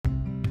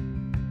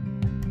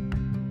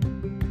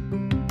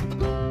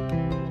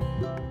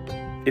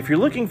If you're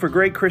looking for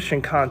great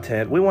Christian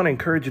content, we want to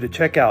encourage you to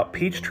check out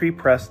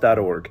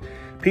peachtreepress.org.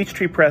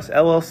 Peachtree Press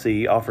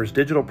LLC offers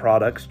digital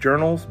products,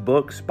 journals,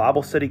 books,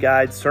 Bible study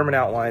guides, sermon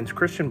outlines,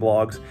 Christian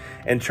blogs,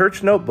 and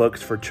church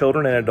notebooks for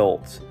children and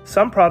adults.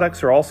 Some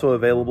products are also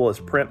available as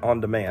print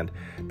on demand.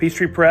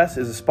 Peachtree Press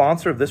is a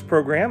sponsor of this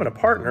program and a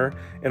partner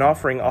in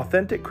offering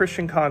authentic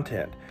Christian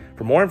content.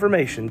 For more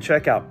information,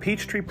 check out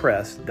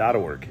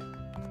peachtreepress.org.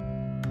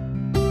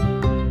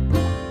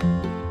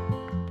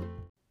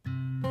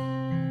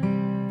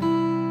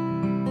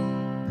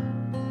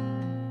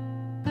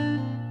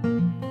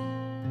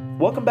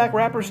 Welcome back,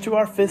 rappers, to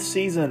our 5th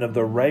season of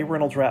the Ray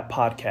Reynolds Rap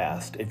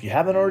Podcast. If you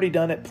haven't already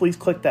done it, please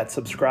click that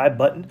subscribe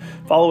button.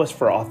 Follow us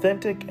for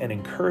authentic and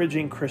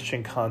encouraging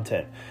Christian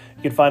content.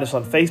 You can find us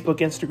on Facebook,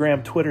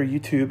 Instagram, Twitter,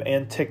 YouTube,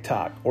 and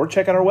TikTok. Or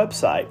check out our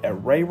website at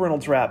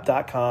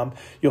rayreynoldsrap.com.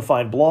 You'll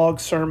find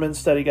blogs, sermons,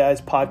 study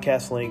guides,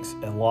 podcast links,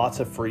 and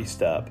lots of free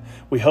stuff.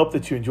 We hope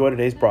that you enjoy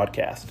today's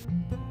broadcast.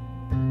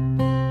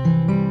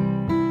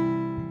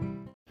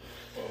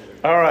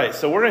 All right,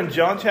 so we're in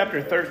John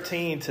chapter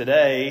 13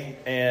 today,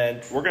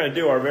 and we're going to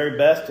do our very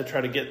best to try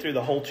to get through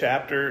the whole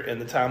chapter in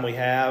the time we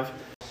have.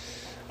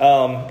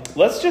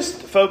 Let's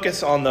just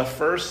focus on the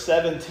first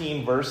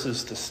 17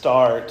 verses to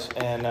start,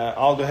 and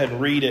I'll go ahead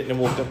and read it, and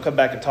we'll come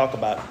back and talk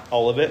about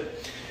all of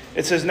it.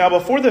 It says, "Now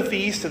before the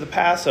feast of the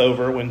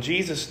Passover, when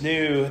Jesus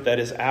knew that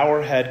his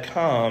hour had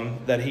come,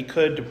 that he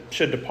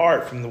should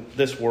depart from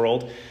this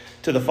world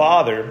to the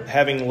Father,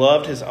 having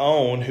loved his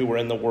own who were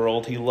in the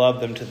world, he loved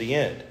them to the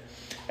end.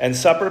 And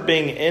supper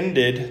being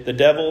ended, the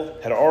devil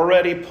had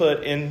already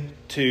put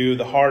into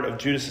the heart of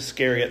Judas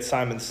Iscariot,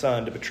 Simon's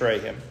son, to betray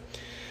him.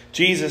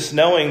 Jesus,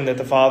 knowing that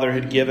the Father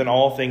had given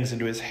all things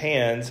into his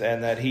hands,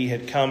 and that he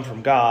had come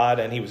from God,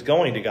 and he was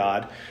going to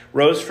God,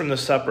 rose from the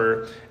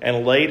supper,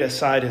 and laid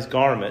aside his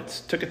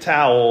garments, took a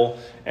towel,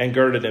 and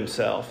girded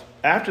himself.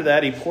 After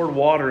that, he poured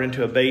water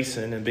into a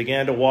basin, and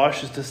began to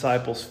wash his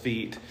disciples'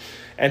 feet,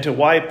 and to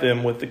wipe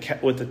them with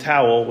the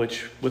towel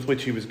with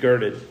which he was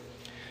girded.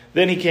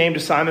 Then he came to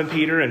Simon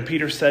Peter, and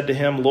Peter said to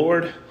him,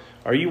 'Lord,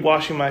 are you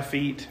washing my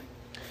feet?'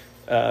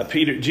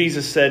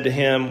 Jesus said to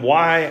him,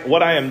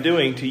 'What I am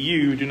doing to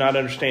you do not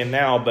understand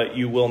now, but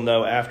you will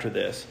know after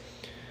this.'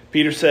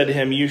 Peter said to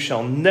him, 'You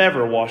shall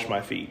never wash my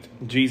feet.'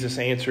 Jesus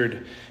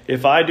answered,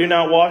 'If I do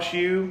not wash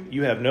you,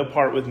 you have no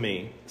part with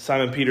me.'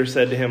 Simon Peter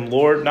said to him,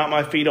 'Lord, not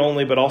my feet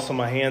only, but also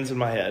my hands and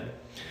my head.'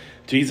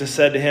 Jesus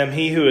said to him,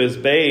 'He who is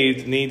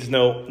bathed needs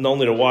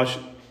only to wash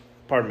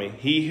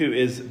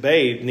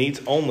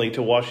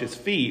his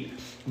feet,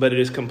 but it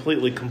is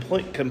completely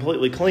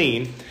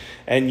clean,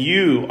 and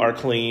you are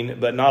clean,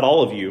 but not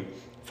all of you.'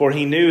 For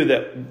he knew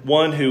that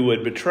one who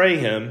would betray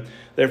him,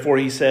 therefore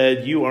he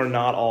said, 'You are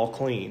not all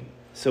clean.'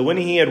 So when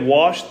he had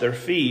washed their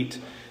feet,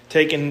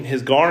 taken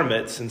his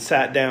garments, and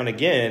sat down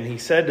again, he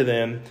said to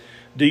them,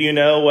 'Do you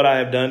know what I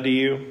have done to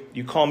you?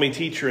 You call me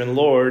teacher and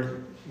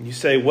Lord, and you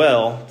say,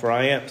 well, for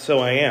I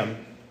am.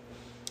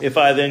 If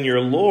I then,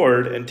 your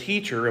Lord and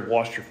teacher, have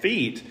washed your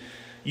feet,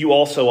 you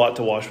also ought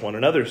to wash one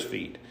another's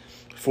feet.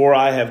 For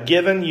I have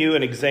given you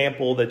an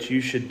example that you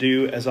should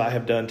do as I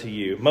have done to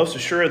you. Most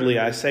assuredly,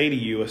 I say to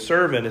you, a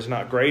servant is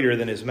not greater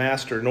than his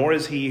master, nor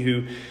is he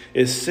who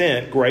is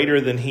sent greater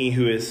than he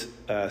who is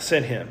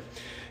sent him.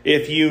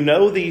 If you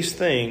know these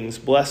things,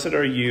 blessed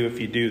are you if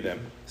you do them."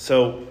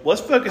 So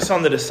let's focus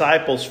on the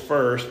disciples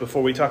first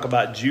before we talk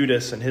about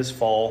Judas and his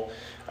fall.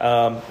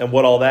 And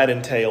what all that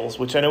entails,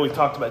 which I know we've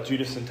talked about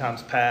Judas in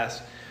times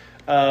past.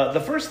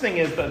 The first thing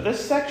is that this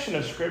section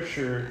of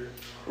Scripture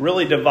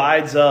really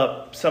divides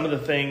up some of the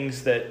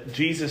things that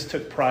Jesus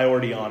took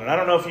priority on. And I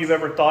don't know if you've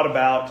ever thought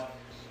about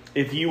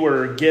if you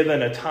were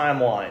given a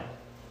timeline.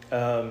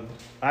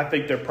 I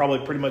think they're probably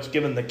pretty much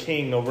giving the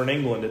king over in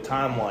England a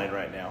timeline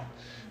right now.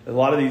 A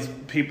lot of these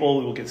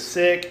people will get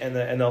sick and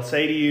they'll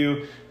say to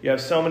you, you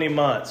have so many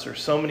months or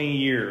so many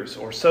years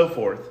or so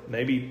forth.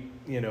 Maybe,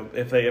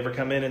 if they ever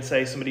come in and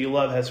say somebody you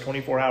love has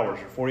 24 hours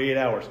or 48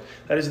 hours,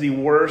 that is the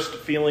worst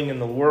feeling in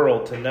the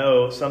world to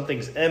know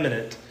something's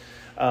imminent.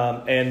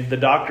 And the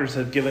doctors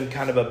have given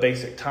kind of a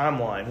basic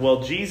timeline.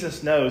 Well,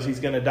 Jesus knows he's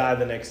going to die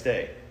the next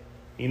day.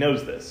 He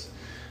knows this.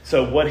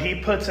 So what he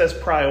puts as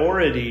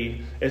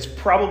priority is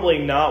probably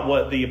not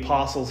what the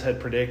apostles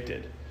had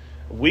predicted.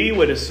 We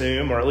would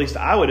assume, or at least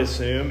I would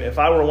assume, if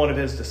I were one of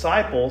his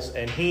disciples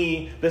and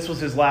this was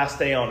his last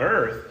day on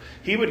earth,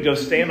 he would go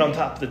stand on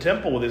top of the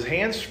temple with his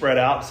hands spread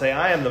out and say,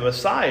 "I am the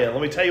Messiah.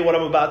 Let me tell you what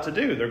I'm about to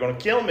do. They're going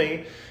to kill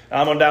me.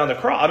 I'm going to die on the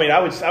cross." I mean,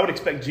 I would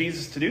expect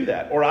Jesus to do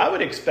that. Or I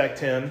would expect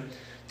him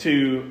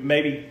to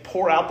maybe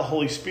pour out the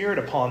Holy Spirit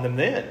upon them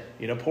then.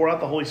 Pour out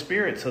the Holy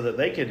Spirit so that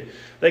they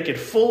could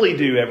fully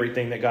do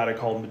everything that God had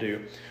called them to do.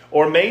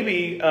 Or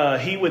maybe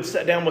he would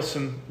sit down with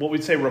some, what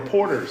we'd say,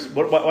 reporters.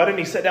 Why didn't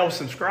he sit down with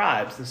some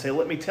scribes and say,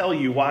 "Let me tell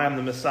you why I'm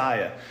the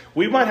Messiah"?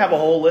 We might have a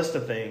whole list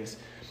of things.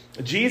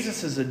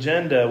 Jesus'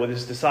 agenda with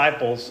his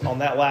disciples on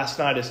that last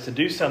night is to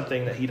do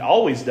something that he'd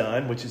always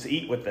done, which is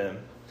eat with them.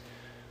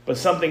 But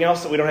something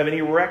else that we don't have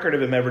any record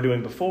of him ever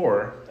doing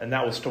before, and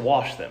that was to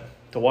wash them,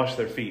 to wash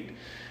their feet.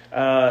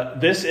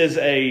 This is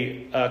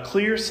a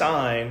clear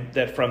sign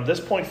that from this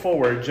point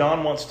forward,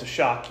 John wants to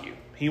shock you.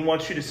 He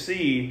wants you to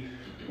see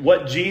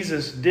what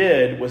Jesus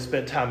did was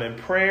spent time in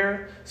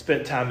prayer,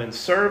 spent time in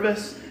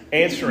service,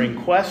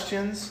 answering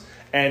questions,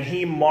 and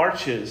he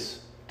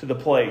marches to the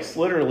place,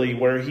 literally,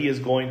 where he is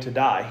going to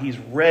die. He's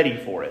ready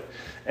for it.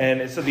 And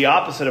it's the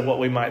opposite of what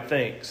we might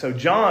think. So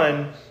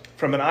John,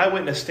 from an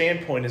eyewitness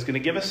standpoint, is going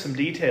to give us some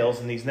details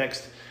in these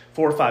next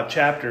 4 or 5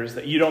 chapters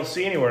that you don't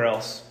see anywhere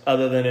else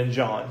other than in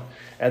John.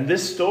 And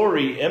this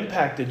story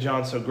impacted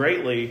John so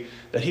greatly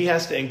that he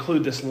has to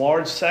include this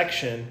large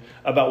section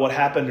about what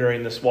happened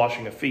during this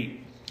washing of feet.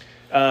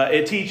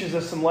 It teaches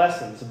us some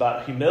lessons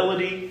about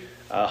humility,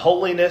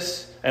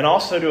 holiness, and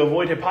also to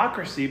avoid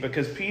hypocrisy,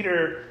 because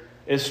Peter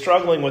is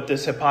struggling with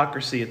this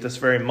hypocrisy at this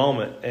very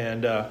moment.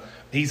 And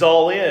he's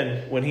all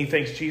in when he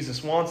thinks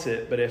Jesus wants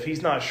it, but if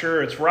he's not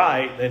sure it's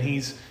right, then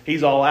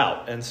he's all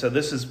out. And so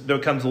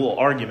becomes a little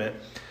argument.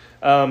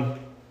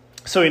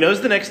 So he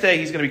knows the next day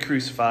he's going to be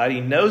crucified.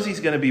 He knows he's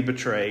going to be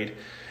betrayed.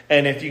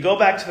 And if you go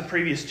back to the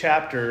previous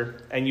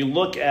chapter and you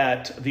look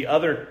at the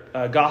other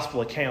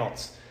gospel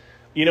accounts,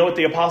 you know what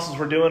the apostles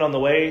were doing on the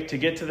way to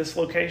get to this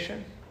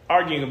location?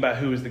 Arguing about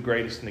who is the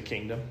greatest in the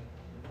kingdom.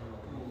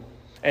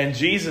 And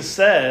Jesus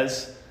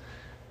says,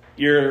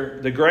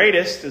 the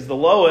greatest is the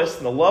lowest,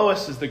 and the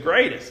lowest is the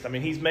greatest. I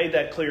mean, he's made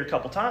that clear a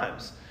couple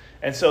times.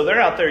 And so they're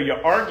out there,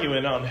 you're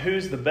arguing on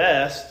who's the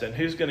best and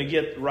who's going to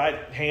get the right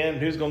hand,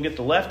 who's going to get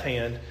the left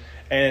hand.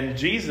 And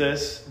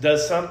Jesus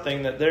does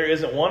something that there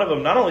isn't one of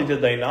them. Not only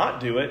did they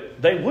not do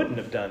it, they wouldn't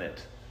have done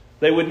it.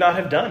 They would not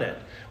have done it.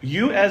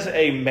 You, as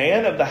a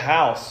man of the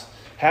house,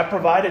 have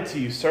provided to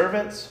you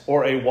servants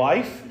or a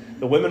wife.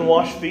 The women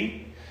wash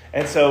feet.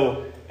 And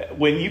so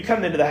when you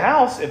come into the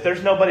house, if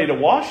there's nobody to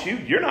wash you,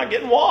 you're not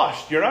getting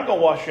washed. You're not going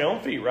to wash your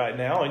own feet right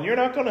now, and you're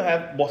not going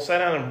to sit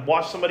down and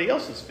wash somebody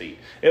else's feet.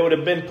 It would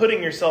have been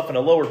putting yourself in a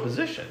lower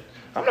position.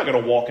 I'm not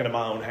going to walk into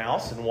my own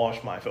house and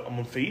wash my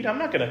own feet. I'm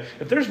not going to.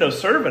 If there's no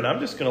servant, I'm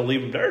just going to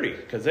leave them dirty,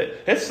 because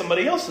it's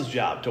somebody else's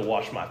job to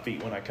wash my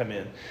feet when I come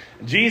in.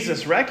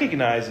 Jesus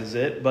recognizes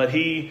it, but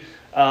he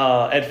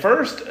at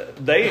first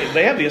they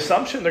have the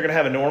assumption they're going to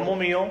have a normal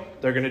meal.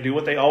 They're going to do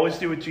what they always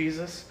do with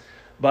Jesus.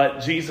 But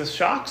Jesus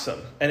shocks them.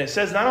 And it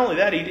says not only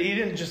that, he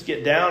didn't just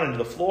get down into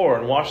the floor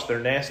and wash their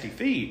nasty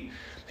feet.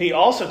 He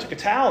also took a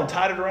towel and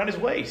tied it around his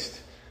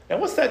waist. Now,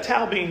 what's that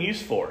towel being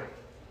used for?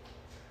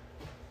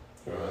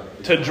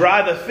 To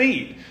dry the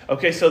feet.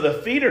 Okay, so the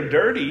feet are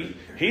dirty.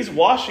 He's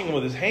washing them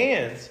with his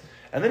hands.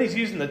 And then he's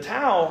using the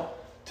towel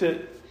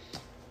to...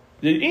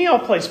 Did any of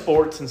y'all play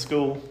sports in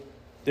school?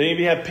 Did any of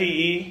you have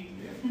PE?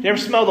 You ever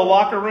smell the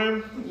locker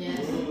room? Yes.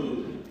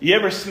 You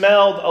ever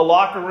smelled a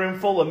locker room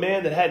full of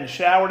men that hadn't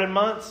showered in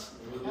months?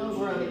 Oh,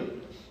 really?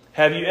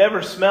 Have you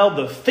ever smelled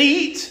the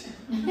feet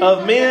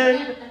of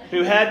men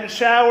who hadn't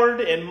showered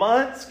in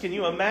months? Can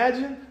you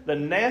imagine the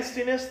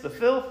nastiness, the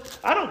filth?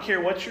 I don't care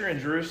what you're in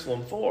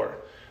Jerusalem for.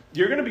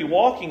 You're going to be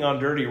walking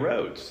on dirty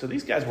roads. So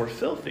these guys were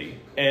filthy.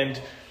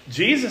 And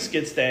Jesus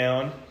gets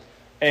down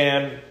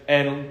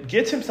and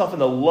gets himself in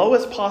the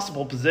lowest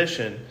possible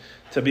position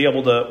to be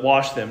able to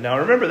wash them. Now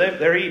remember,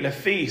 they're eating a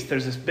feast.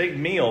 There's this big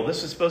meal.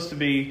 This would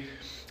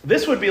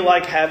be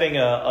like having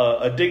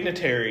a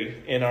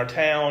dignitary in our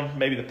town,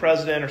 maybe the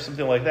president or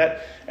something like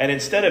that. And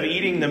instead of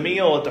eating the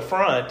meal at the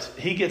front,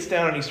 he gets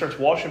down and he starts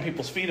washing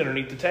people's feet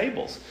underneath the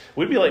tables.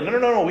 We'd be like,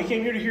 no, we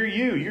came here to hear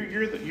you.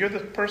 You're the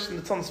person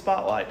that's on the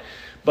spotlight.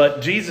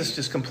 But Jesus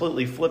just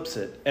completely flips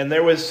it. And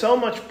there was so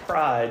much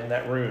pride in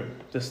that room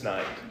this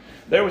night.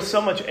 There was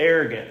so much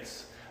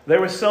arrogance. There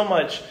was so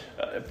much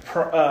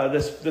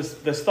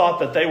this thought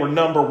that they were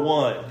number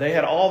one. They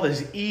had all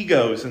these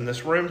egos in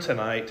this room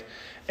tonight,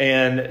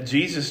 and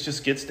Jesus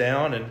just gets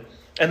down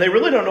and they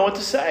really don't know what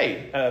to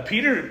say.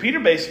 Peter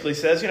basically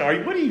says, what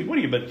are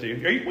you about to do?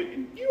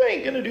 You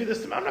ain't going to do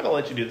this to me. I'm not going to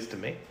let you do this to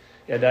me.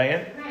 Yeah,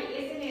 Diane. Right?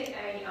 Isn't it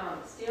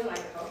still a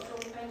cultural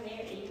thing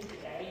there even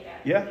today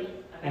Yeah. The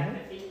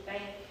feet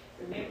thing?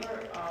 Remember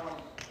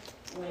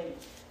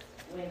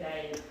when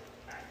they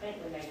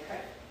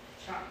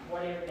chop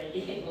whatever they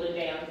did, glue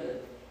down the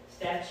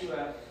statue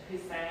of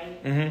Hussein,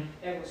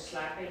 they were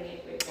slapping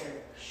it with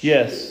their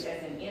shoes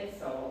as an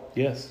insult.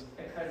 Yes.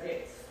 Because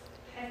it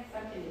had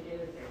something to do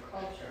with their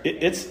culture.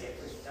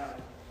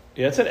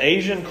 It's an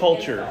Asian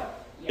culture.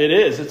 Yeah. It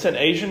is. It's an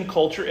Asian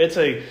culture.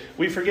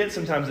 We forget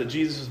sometimes that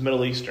Jesus was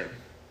Middle Eastern.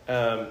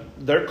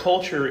 Their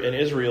culture in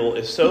Israel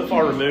is so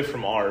far removed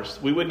from ours,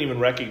 we wouldn't even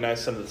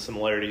recognize some of the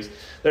similarities.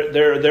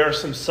 There are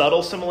some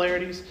subtle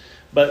similarities,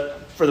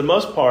 but for the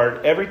most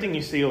part, everything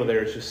you see over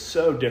there is just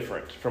so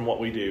different from what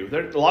we do.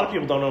 A lot of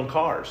people don't own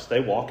cars.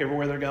 They walk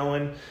everywhere they're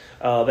going.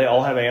 They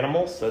all have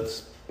animals.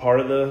 That's part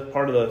of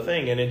the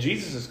thing. And in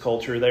Jesus'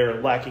 culture, they were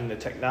lacking the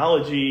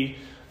technology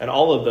and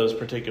all of those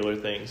particular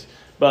things.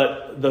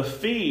 But the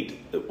feet,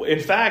 in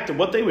fact,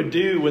 what they would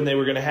do when they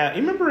were going to have...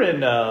 You remember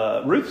in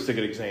Ruth's a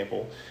good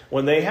example.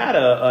 When they had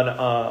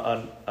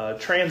a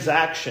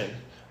transaction,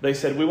 they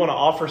said, we want to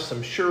offer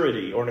some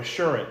surety or an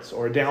assurance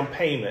or a down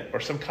payment or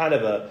some kind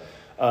of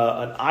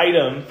an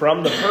item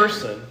from the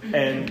person,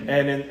 and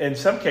in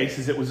some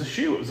cases it was a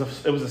shoe,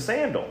 it was a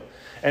sandal.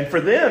 And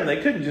for them,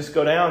 they couldn't just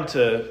go down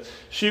to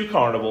Shoe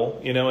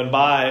Carnival, and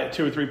buy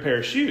 2 or 3 pair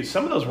of shoes.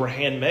 Some of those were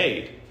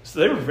handmade, so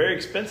they were very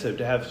expensive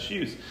to have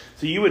shoes.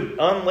 So you would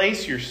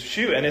unlace your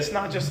shoe, and it's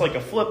not just like a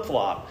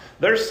flip-flop.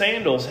 Their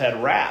sandals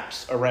had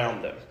wraps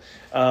around them.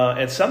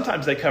 And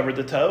sometimes they covered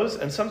the toes,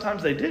 and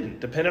sometimes they didn't,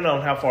 depending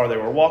on how far they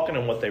were walking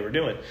and what they were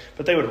doing.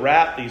 But they would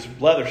wrap these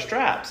leather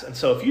straps. And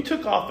so if you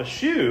took off a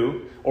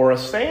shoe or a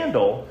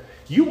sandal,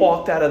 you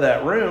walked out of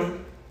that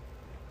room.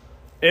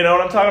 You know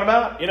what I'm talking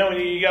about? When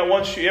you got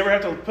one shoe, you ever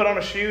have to put on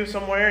a shoe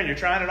somewhere and you're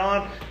trying it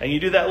on and you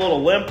do that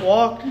little limp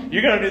walk?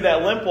 You're going to do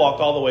that limp walk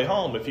all the way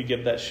home if you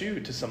give that shoe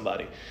to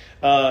somebody.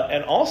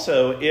 And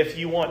also, if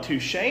you want to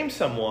shame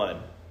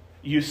someone,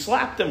 you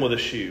slap them with a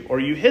shoe or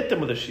you hit them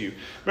with a shoe.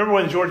 Remember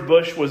when George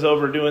Bush was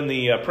over doing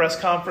the press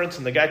conference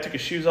and the guy took his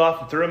shoes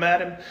off and threw them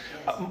at him?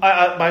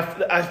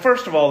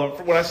 First of all,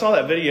 when I saw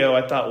that video,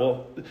 I thought,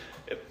 well,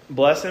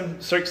 bless him,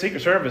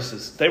 Secret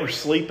Services, they were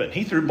sleeping.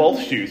 He threw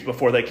both shoes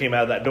before they came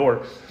out of that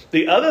door.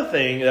 The other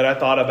thing that I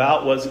thought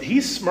about was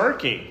he's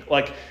smirking.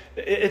 Like,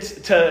 it's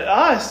to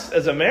us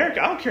as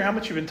America, I don't care how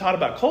much you've been taught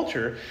about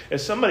culture,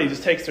 if somebody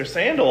just takes their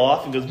sandal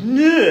off and goes,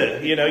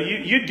 "Nah,"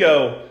 you'd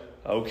go,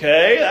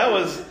 okay,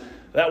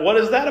 what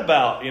is that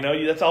about?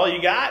 That's all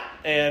you got?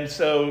 And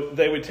so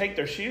they would take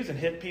their shoes and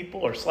hit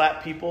people or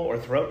slap people or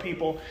throw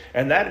people.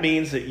 And that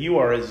means that you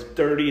are as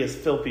dirty, as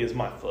filthy as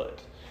my foot.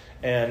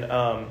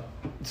 And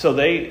so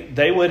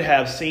they would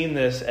have seen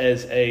this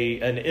as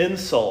an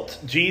insult.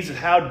 Jesus,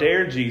 how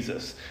dare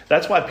Jesus?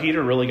 That's why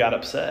Peter really got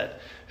upset.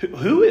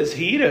 Who is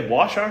he to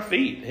wash our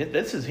feet?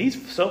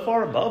 He's so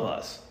far above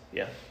us.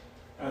 Yeah.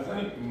 I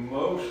think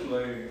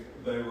mostly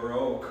they were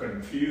all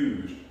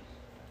confused.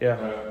 Yeah.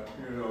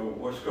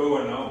 What's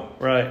going on?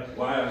 Right.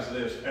 Why is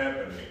this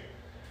happening?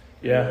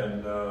 Yeah.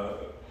 And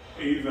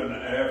even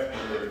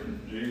after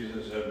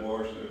Jesus had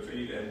washed their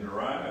feet and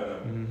dried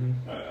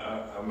them,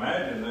 I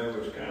imagine they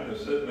was kind of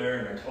sitting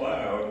there in a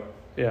cloud,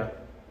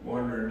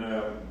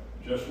 wondering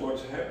just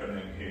what's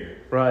happening here.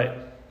 Right.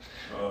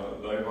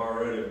 They've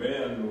already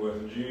been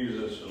with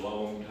Jesus a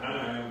long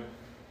time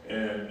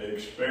and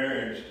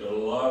experienced a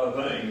lot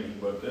of things,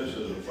 but this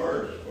is a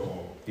first for them.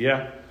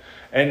 Yeah.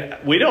 And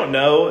we don't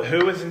know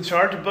who is in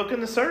charge of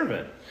booking the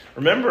servant.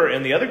 Remember,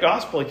 in the other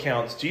gospel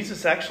accounts,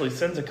 Jesus actually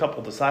sends a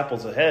couple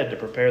disciples ahead to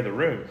prepare the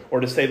room or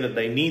to say that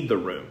they need the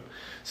room.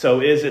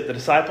 So is it the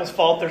disciples'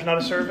 fault there's not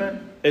a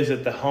servant? Is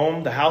it the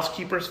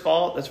housekeeper's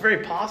fault? That's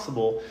very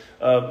possible.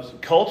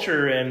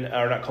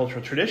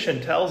 Cultural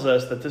tradition tells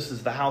us that this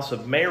is the house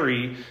of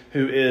Mary,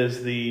 who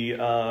is the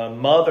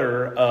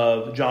mother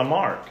of John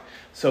Mark.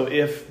 So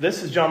if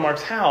this is John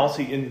Mark's house,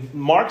 in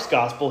Mark's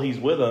gospel, he's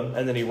with them,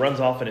 and then he runs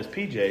off in his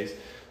PJs.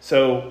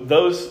 So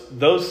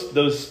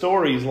those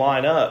stories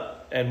line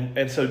up.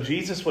 And so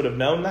Jesus would have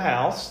known the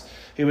house.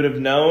 He would have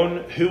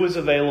known who was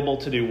available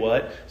to do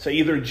what. So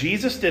either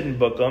Jesus didn't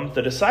book them,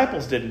 the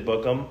disciples didn't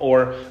book them,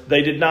 or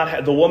they did not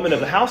have, the woman of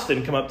the house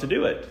didn't come up to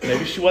do it.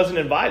 Maybe she wasn't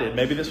invited.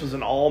 Maybe this was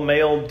an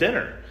all-male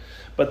dinner.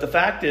 But the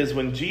fact is,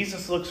 when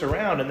Jesus looks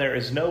around and there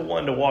is no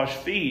one to wash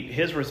feet,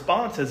 his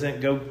response isn't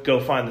go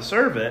find the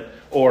servant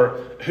or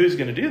who's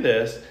going to do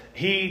this.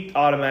 He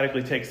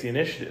automatically takes the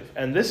initiative.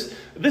 And this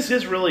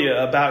is really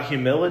about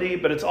humility,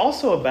 but it's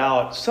also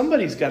about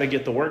somebody's got to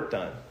get the work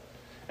done.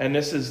 And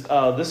this is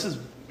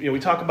we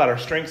talk about our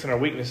strengths and our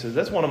weaknesses.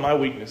 That's one of my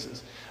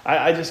weaknesses.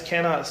 I just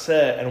cannot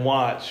sit and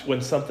watch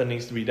when something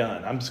needs to be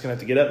done. I'm just going to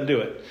have to get up and do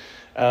it.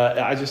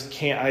 I just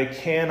can't. I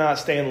cannot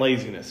stand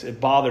laziness.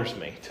 It bothers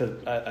me.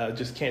 I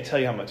just can't tell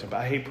you how much.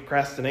 I hate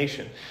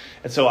procrastination.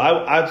 And so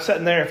I'm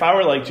sitting there. If I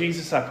were like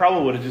Jesus, I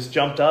probably would have just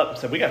jumped up and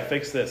said, "We got to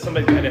fix this." And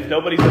if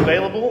nobody's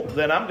available,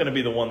 then I'm going to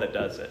be the one that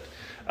does it.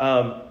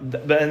 And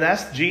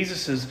that's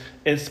Jesus's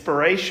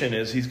inspiration.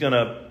 Is he's going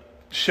to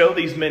show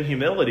these men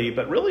humility,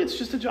 but really it's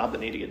just a job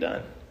that needs to get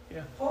done.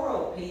 Yeah. Poor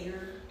old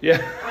Peter.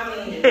 Yeah.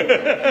 I mean,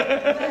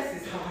 bless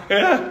his heart.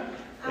 Yeah.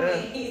 I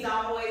mean, he's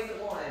always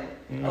the one.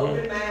 Mm-hmm.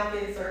 Open mouth,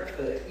 insert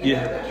foot. You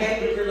know, but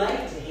can we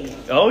relate to him?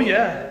 Oh,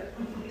 yeah.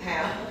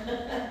 How?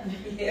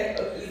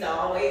 He's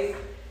always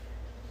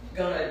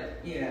gonna,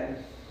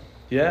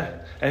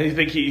 Yeah, and you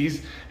think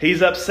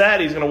he's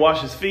upset. He's going to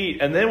wash his feet,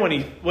 and then when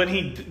he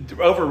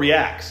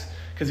overreacts.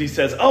 Because he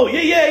says, "Oh,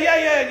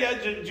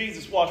 yeah,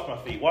 Jesus, wash my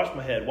feet, wash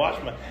my head,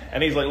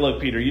 And he's like,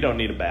 "Look, Peter, you don't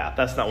need a bath.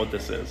 That's not what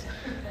this is."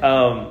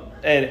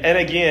 And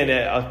again,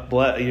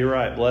 you're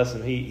right. Bless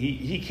him.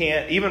 He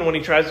can't. Even when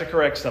he tries to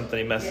correct something,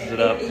 he messes it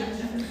up.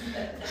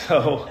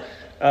 So,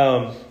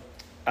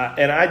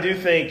 and I do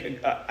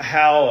think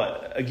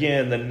how,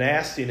 again, the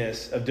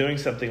nastiness of doing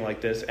something like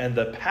this and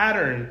the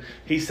pattern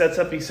he sets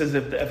up. He says,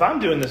 "If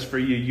I'm doing this for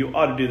you, you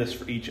ought to do this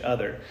for each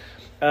other,"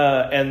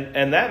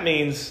 and that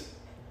means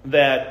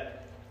that.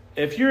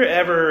 If you're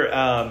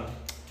ever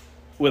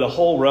with a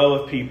whole row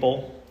of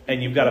people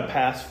and you've got to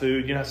pass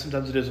food,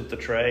 sometimes it is with the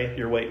tray.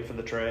 You're waiting for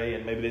the tray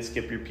and maybe they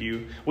skip your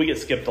pew. We get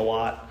skipped a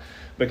lot.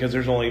 because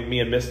there's only me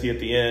and Misty at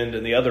the end,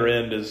 and the other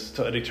end is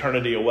an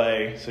eternity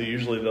away. So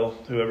usually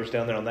whoever's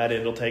down there on that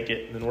end will take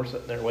it, and then we're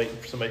sitting there waiting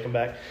for somebody to come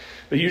back.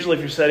 But usually if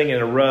you're sitting in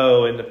a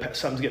row and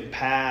something's getting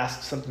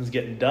passed, something's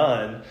getting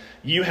done,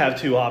 you have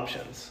two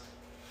options.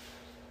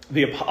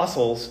 The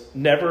apostles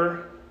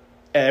never,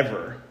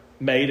 ever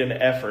made an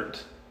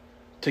effort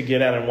to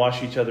get out and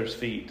wash each other's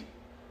feet.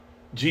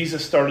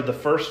 Jesus started the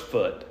first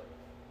foot,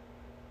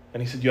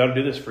 and he said, you ought to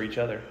do this for each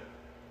other.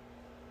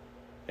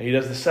 And he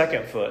does the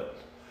second foot.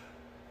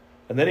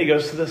 And then he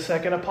goes to the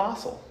second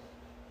apostle,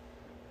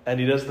 and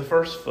he does the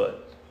first foot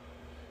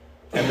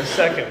and the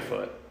second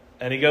foot.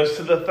 And he goes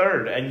to the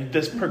third. And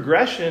this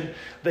progression,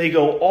 they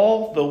go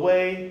all the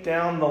way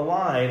down the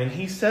line. And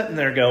he's sitting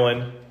there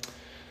going,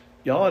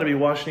 y'all ought to be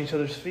washing each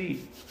other's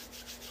feet.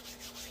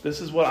 This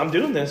is what I'm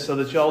doing this so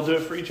that y'all do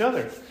it for each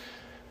other.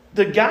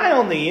 The guy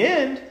on the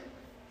end,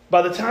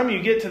 by the time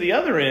you get to the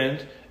other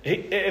end,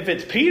 if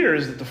it's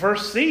Peter's at the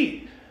first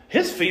seat,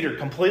 his feet are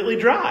completely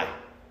dry.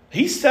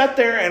 He sat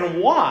there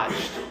and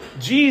watched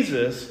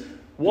Jesus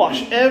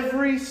wash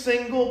every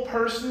single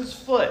person's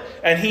foot.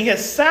 And he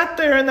has sat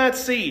there in that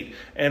seat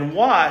and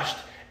watched,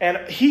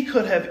 and he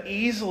could have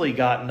easily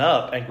gotten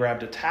up and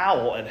grabbed a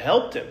towel and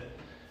helped him.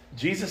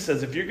 Jesus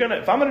says,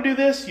 if I'm going to do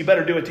this, you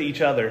better do it to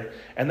each other.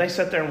 And they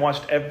sat there and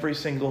watched every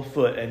single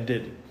foot and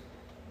didn't.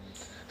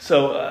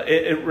 So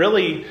it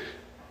really,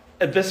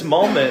 at this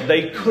moment,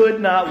 they could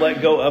not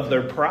let go of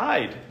their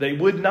pride. They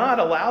would not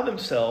allow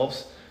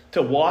themselves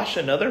to wash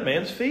another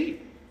man's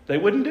feet. They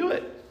wouldn't do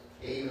it.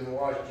 He even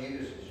washed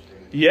Judas's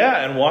feet.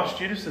 Yeah, and washed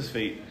Judas's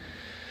feet.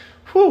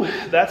 Whew,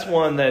 that's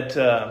one that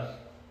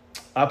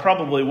I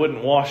probably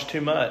wouldn't wash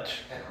too much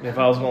if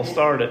I was going to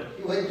start it.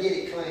 You wouldn't get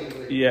it clean,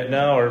 would you? Yeah,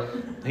 no, or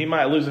he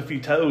might lose a few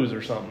toes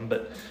or something.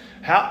 But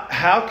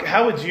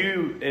how would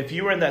you, if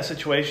you were in that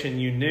situation,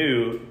 you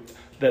knew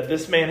that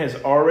this man has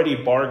already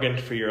bargained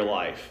for your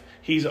life.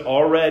 He's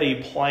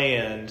already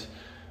planned.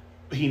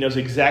 He knows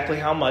exactly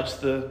how much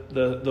the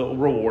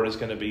reward is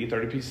going to be,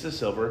 30 pieces of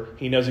silver.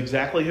 He knows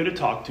exactly who to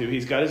talk to.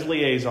 He's got his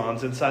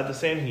liaisons inside the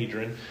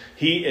Sanhedrin.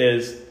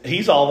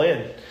 He's all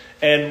in.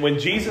 And when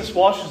Jesus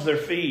washes their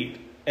feet,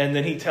 and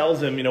then he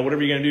tells them,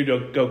 whatever you're going to do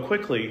to go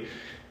quickly,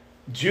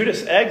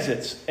 Judas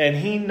exits, and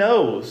he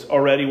knows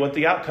already what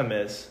the outcome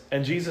is.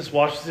 And Jesus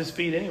washes his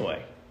feet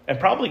anyway, and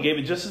probably gave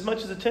it just as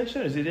much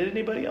attention as he did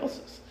anybody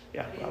else's.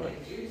 Yeah, Robert.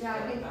 Yeah,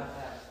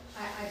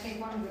 I think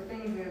one of the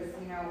things is,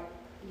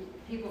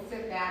 people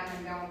sit back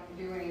and don't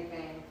do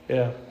anything.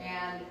 Yeah.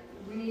 And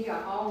we need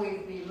to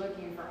always be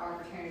looking for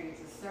opportunities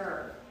to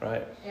serve.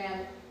 Right.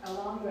 And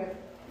along with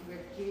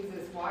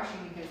Jesus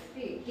washing his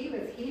feet, he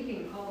was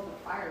heaping coals of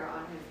fire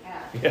on his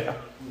head.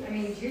 Yeah. I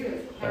mean,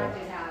 Judas had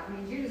to have.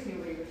 Judas knew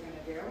what he was going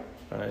to do.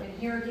 Right. And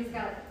here he's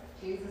got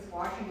Jesus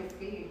washing his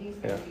feet, and he's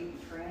going to be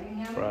betraying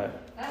him. Right.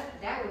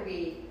 That would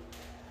be,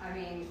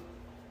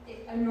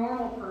 a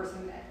normal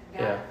person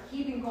that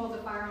heaping coals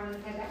of fire on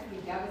his head, that would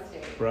be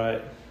devastating.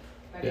 Right.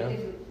 But it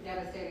didn't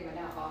devastate him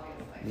enough,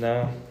 obviously.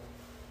 No.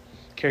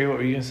 Carrie, what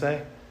were you going to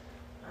say?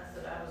 I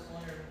said I was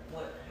wondering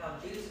how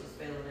Judas was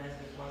feeling as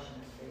he was washing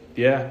his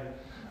feet. Yeah.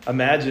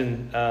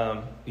 Imagine,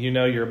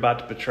 you're about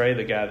to betray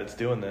the guy that's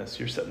doing this.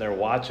 You're sitting there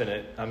watching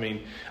it.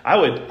 I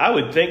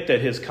would think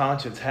that his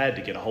conscience had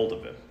to get a hold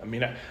of him. I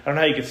don't know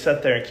how you could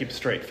sit there and keep a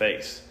straight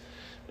face,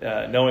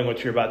 knowing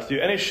what you're about to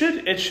do. And it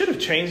should have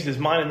changed his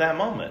mind in that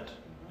moment.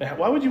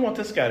 Why would you want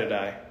this guy to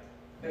die?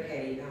 But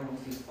had he gone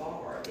too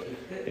far, he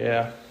could.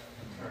 Yeah.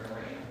 Turn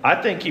around.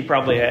 I think he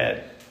probably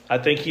had. I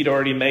think he'd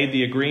already made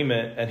the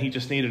agreement, and he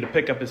just needed to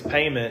pick up his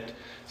payment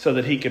so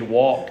that he could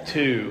walk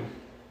to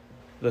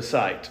the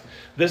site.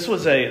 This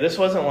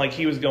wasn't like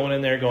he was going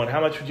in there going,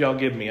 how much would y'all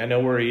give me? I know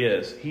where he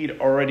is.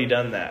 He'd already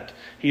done that.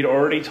 He'd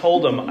already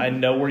told them, I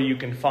know where you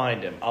can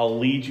find him. I'll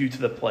lead you to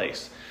the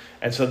place.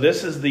 And so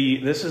this is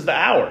the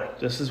hour.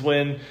 This is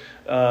when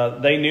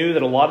they knew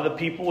that a lot of the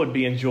people would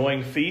be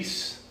enjoying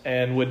feasts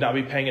and would not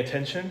be paying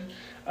attention.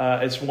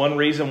 It's one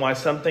reason why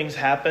some things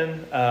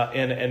happen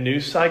in a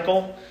news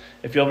cycle.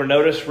 If you ever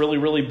notice, really,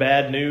 really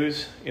bad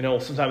news,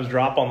 sometimes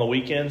drop on the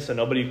weekend, so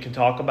nobody can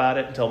talk about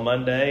it until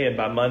Monday, and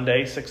by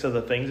Monday, 6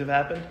 other things have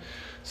happened.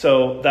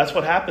 So that's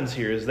what happens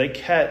here, is they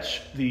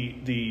catch,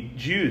 the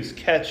Jews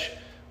catch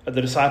the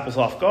disciples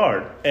off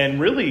guard, and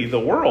really the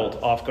world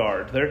off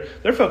guard.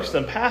 They're focused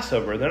on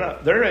Passover.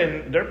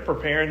 They're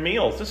preparing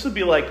meals. This would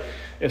be like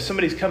if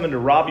somebody's coming to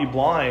rob you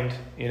blind,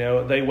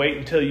 they wait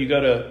until you go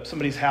to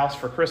somebody's house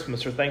for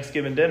Christmas or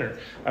Thanksgiving dinner.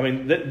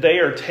 They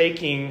are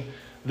taking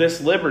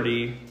this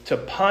liberty to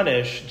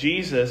punish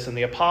Jesus and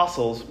the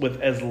apostles with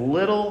as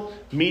little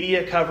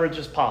media coverage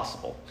as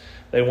possible.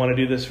 They want to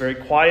do this very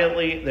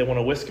quietly. They want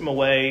to whisk him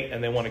away,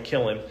 and they want to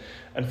kill him.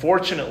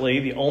 Unfortunately,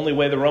 the only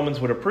way the Romans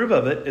would approve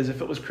of it is if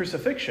it was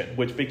crucifixion,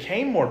 which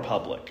became more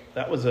public.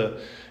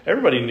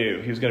 Everybody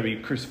knew he was going to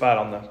be crucified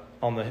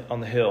on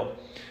the hill.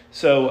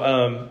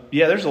 So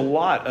there's a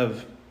lot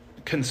of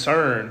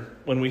concern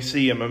when we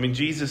see him.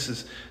 Jesus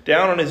is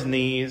down on his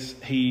knees.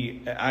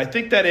 I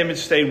think that image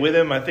stayed with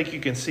him. I think you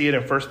can see it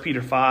in 1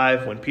 Peter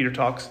 5 when Peter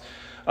talks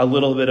a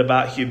little bit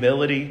about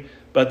humility.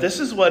 But this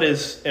is what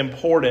is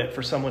important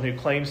for someone who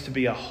claims to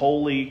be a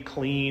holy,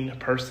 clean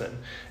person,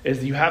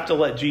 is you have to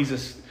let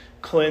Jesus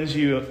cleanse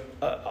you,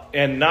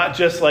 and not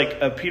just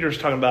like Peter's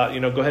talking about,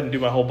 go ahead and do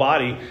my whole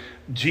body.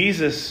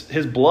 Jesus,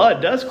 his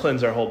blood does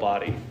cleanse our whole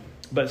body.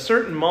 But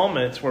certain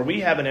moments where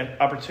we have an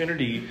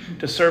opportunity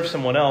to serve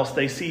someone else,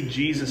 they see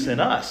Jesus in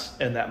us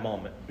in that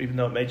moment, even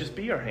though it may just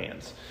be our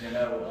hands. And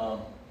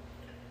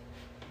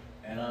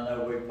I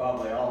know we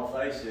probably all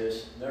face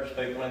this. There's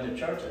people in the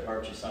church that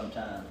hurt you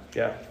sometimes.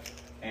 Yeah.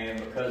 And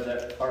because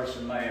that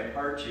person may have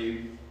hurt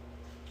you,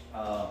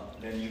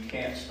 then you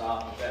can't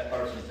stop if that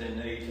person's in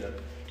need to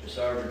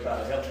serve and try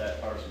to help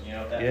that person.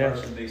 If that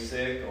person be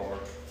sick or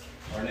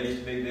needs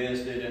to be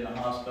visited in the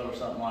hospital or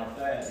something like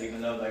that,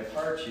 even though they've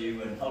hurt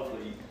you, and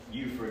hopefully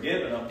you've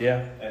forgiven them,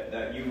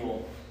 that you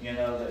will,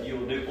 that you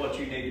will do what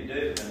you need to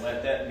do and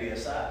let that be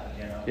aside.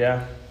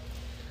 Yeah.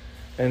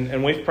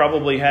 And we've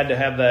probably had to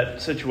have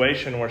that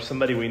situation where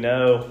somebody we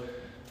know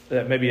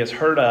that maybe has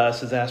hurt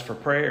us has asked for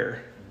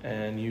prayer,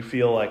 and you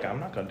feel like, I'm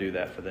not going to do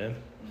that for them,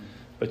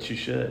 but you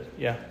should.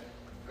 Yeah.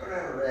 Go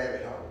down a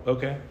rabbit hole.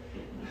 Okay.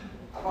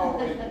 I've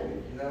always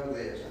wanted to know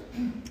this.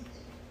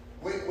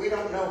 We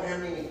don't know how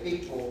many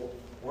people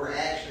were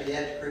actually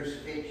at the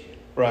crucifixion.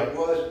 Right. It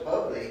was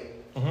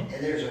public, and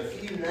there's a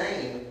few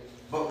named,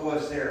 but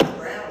was there a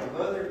crowd of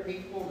other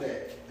people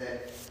that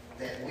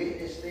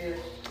witnessed this?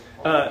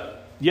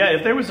 Yeah,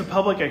 if there was a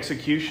public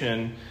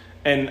execution,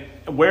 and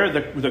where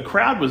the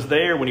crowd was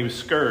there when he was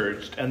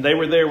scourged, and they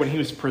were there when he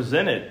was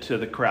presented to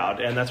the crowd,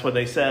 and that's what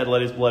they said,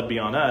 let his blood be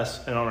on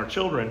us and on our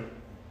children.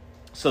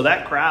 So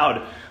that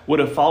crowd would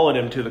have followed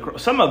him to the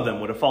cross. Some of them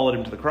would have followed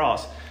him to the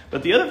cross.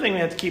 But the other thing we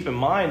have to keep in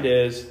mind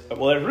is,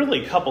 there's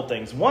really a couple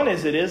things. One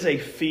is it is a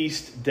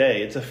feast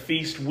day. It's a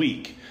feast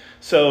week.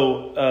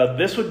 So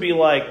this would be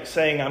like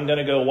saying I'm going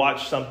to go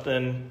watch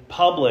something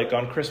public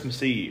on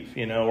Christmas Eve,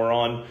 or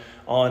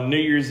on New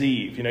Year's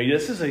Eve.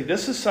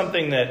 This is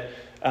something that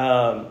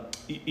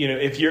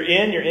if you're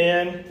in, you're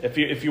in.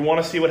 If you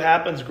want to see what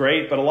happens,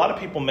 great. But a lot of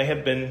people may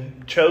have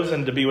been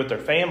chosen to be with their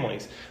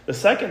families. The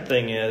second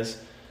thing is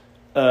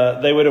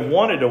they would have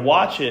wanted to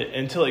watch it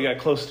until it got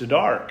close to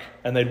dark,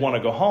 and they'd want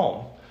to go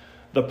home.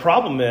 The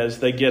problem is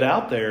they get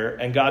out there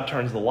and God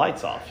turns the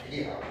lights off.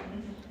 Yeah.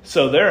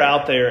 So they're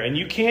out there, and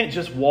you can't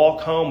just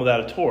walk home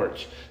without a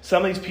torch.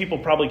 Some of these people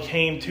probably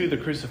came to the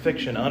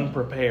crucifixion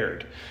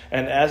unprepared.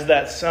 And as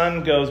that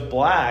sun goes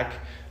black,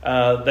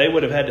 they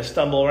would have had to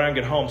stumble around and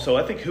get home. So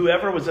I think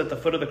whoever was at the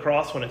foot of the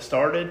cross when it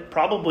started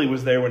probably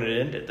was there when it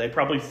ended. They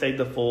probably stayed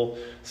the full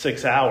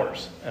 6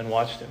 hours and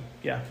watched him.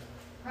 Yeah.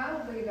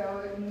 Probably,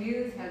 though,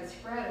 news had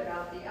spread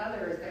about the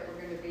others that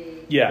were going to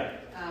be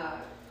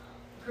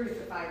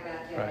crucified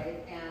that day.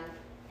 Right.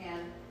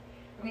 And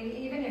I mean,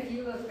 even if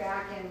you look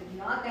back in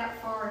not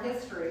that far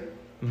history,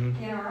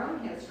 in our own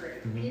history,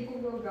 people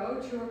will go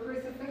to a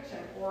crucifixion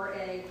or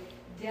a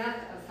death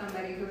of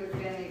somebody who has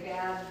been a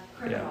bad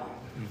criminal.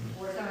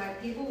 Or somebody,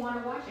 people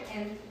want to watch it.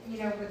 And,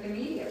 with the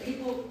media,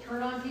 people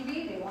turn on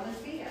TV, they want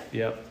to see it.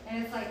 Yep.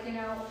 And it's like,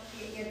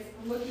 it's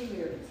looky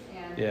loos.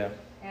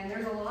 And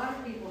there's a lot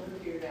of people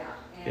who do that.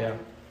 And,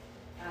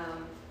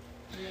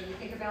 you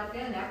think about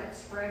then, that would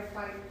spread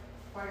quite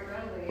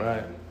readily.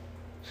 Right.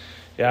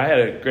 Yeah, I had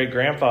a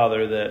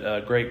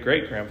great-grandfather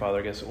great-great-grandfather,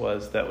 I guess it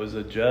was, that was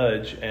a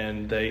judge,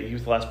 and he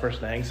was the last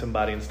person to hang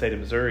somebody in the state of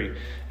Missouri,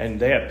 and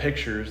they have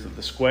pictures of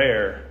the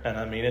square, and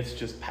I mean, it's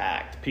just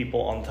packed.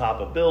 People on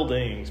top of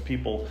buildings,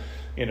 people,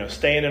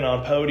 standing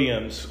on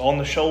podiums, on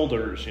the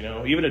shoulders,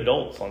 even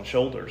adults on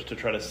shoulders to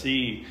try to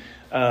see.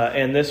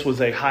 And this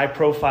was a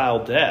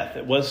high-profile death.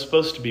 It was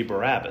supposed to be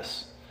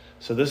Barabbas.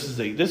 So this is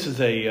it's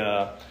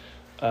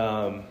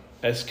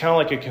kind of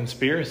like a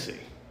conspiracy.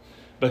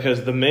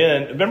 Because the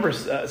men, remember,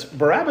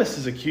 Barabbas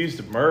is accused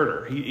of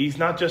murder. He's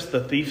not just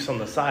the thieves on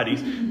the side.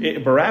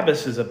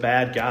 Barabbas is a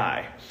bad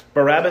guy.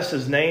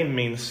 Barabbas' name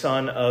means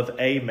son of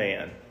a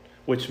man,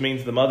 which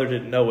means the mother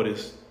didn't know who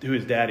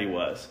his daddy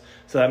was.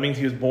 So that means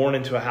he was born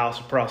into a house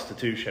of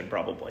prostitution,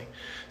 probably.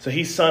 So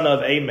he's son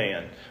of a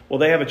man. Well,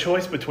 they have a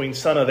choice between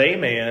son of a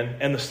man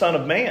and the son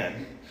of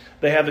man.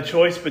 They have the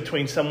choice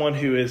between someone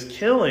who is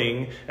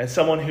killing and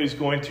someone who's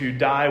going to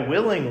die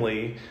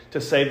willingly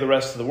to save the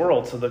rest of the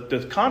world. So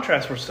the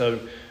contrasts were so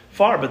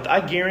far. But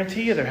I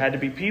guarantee you there had to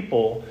be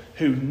people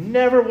who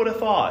never would have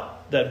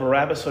thought that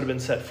Barabbas would have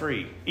been set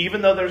free,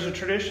 even though there's a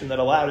tradition that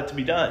allowed it to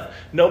be done.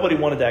 Nobody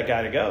wanted that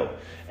guy to go.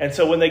 And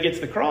so when they get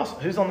to the cross,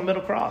 who's on the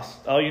middle cross?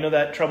 Oh,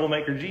 that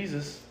troublemaker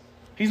Jesus.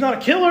 He's not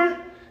a killer.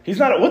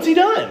 What's he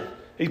done?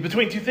 He's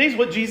between two thieves.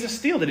 What did Jesus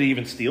steal? Did he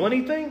even steal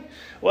anything?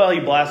 Well, he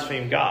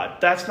blasphemed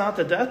God. That's not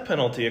the death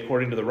penalty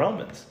according to the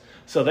Romans.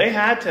 So they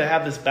had to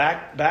have this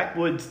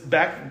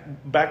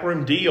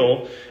backroom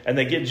deal, and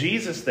they get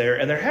Jesus there.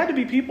 And there had to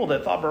be people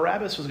that thought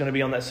Barabbas was going to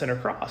be on that center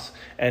cross,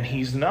 and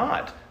he's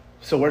not.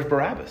 So where's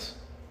Barabbas?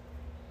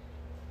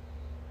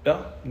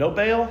 No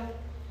bail,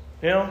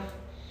 no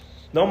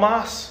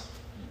mas.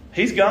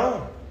 He's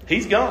gone.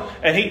 He's gone,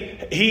 and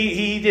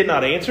he did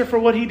not answer for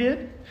what he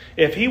did.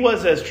 If he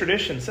was, as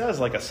tradition says,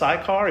 like a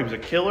sicario, he was a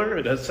killer,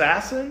 an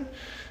assassin,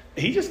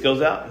 he just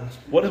goes out. And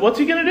what's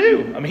he going to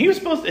do? I mean, he was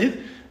supposed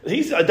to.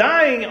 He's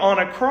dying on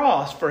a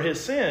cross for his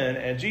sin,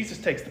 and Jesus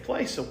takes the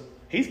place, so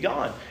he's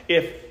gone.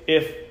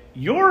 If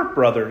your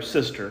brother,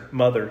 sister,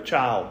 mother,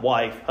 child,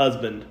 wife,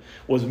 husband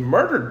was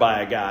murdered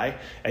by a guy,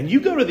 and you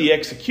go to the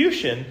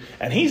execution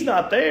and he's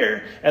not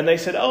there, and they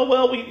said, "Oh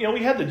well,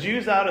 we had the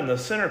Jews out in the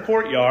center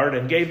courtyard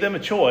and gave them a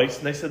choice,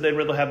 and they said they'd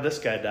rather have this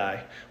guy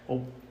die."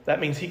 Well, that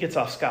means he gets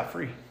off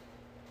scot-free.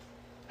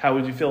 How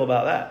would you feel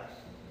about that?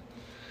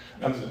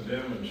 That's a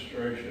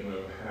demonstration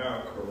of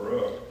how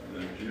corrupt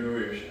the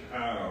Jewish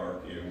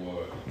hierarchy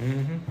was.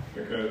 Mm-hmm.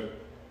 Because,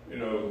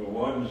 the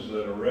ones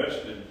that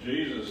arrested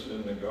Jesus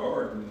in the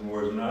garden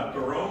was not the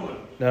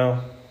Romans.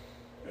 No.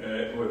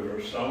 It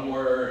was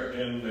somewhere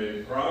in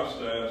the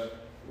process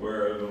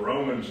where the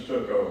Romans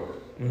took over,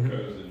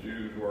 because the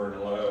Jews weren't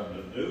allowed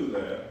to do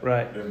that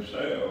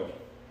themselves.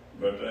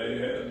 But they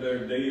had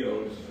their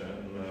deals,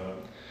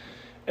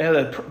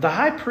 and the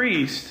high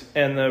priest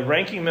and the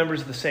ranking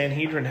members of the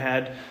Sanhedrin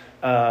had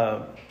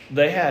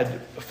they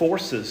had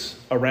forces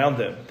around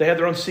them. They had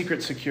their own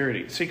secret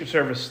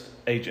service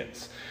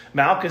agents.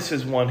 Malchus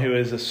is one who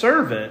is a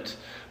servant,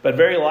 but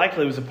very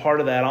likely was a part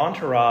of that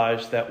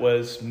entourage that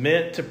was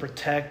meant to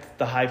protect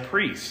the high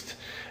priest.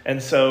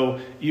 And so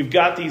you've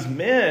got these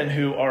men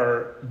who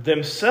are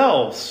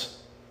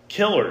themselves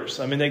killers.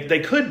 I mean, they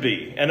could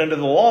be, and under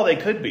the law they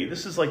could be.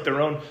 This is like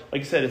their own,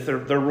 like I said, it's their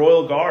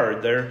royal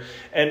guard.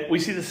 And we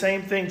see the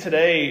same thing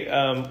today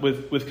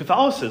with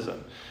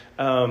Catholicism.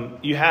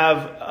 You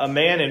have a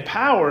man in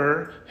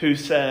power who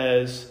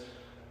says,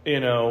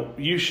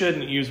 you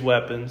shouldn't use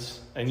weapons,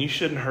 and you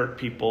shouldn't hurt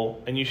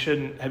people, and you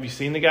shouldn't. Have you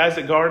seen the guys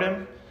that guard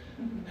him?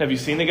 Have you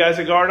seen the guys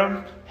that guard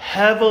him?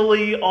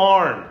 Heavily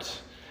armed.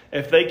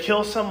 If they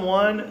kill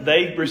someone,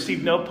 they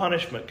receive no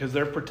punishment because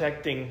they're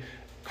protecting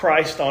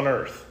Christ on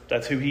earth.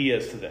 That's who he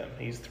is to them.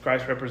 He's the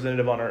Christ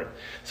representative on earth.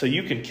 So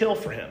you can kill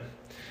for him.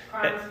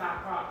 Crimes by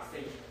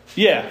proxy.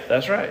 Yeah,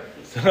 that's right.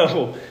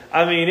 So,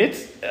 I mean,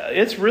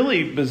 it's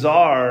really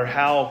bizarre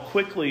how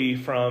quickly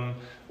from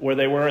where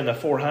they were in the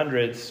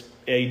 400s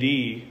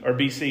AD or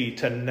BC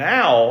to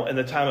now in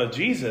the time of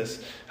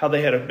Jesus, how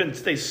they had been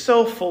stayed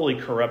so fully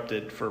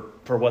corrupted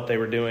for what they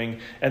were doing,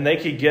 and they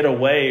could get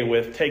away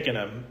with taking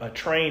a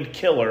trained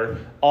killer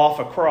off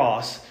a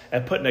cross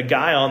and putting a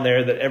guy on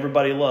there that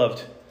everybody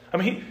loved. I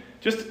mean,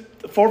 just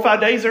 4 or 5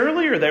 days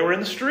earlier, they were in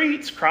the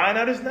streets crying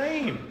out his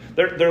name.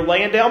 They're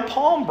laying down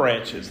palm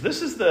branches.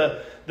 This is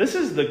the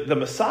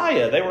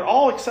Messiah. They were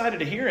all excited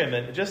to hear him,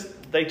 and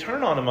they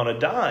turn on him on a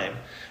dime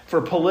for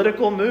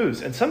political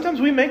moves. And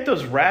sometimes we make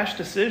those rash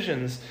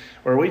decisions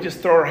where we just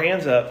throw our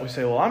hands up. We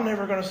say, well, I'm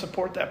never going to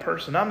support that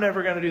person. I'm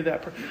never going to do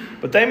that.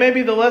 But they may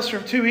be the lesser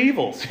of two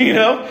evils,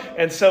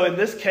 And so in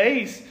this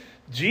case,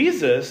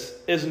 Jesus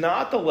is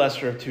not the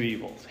lesser of two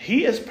evils.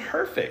 He is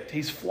perfect.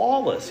 He's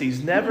flawless.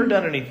 He's never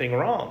done anything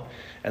wrong.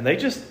 And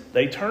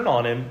they turn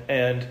on him.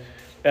 And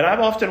I've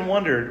often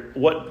wondered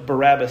what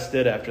Barabbas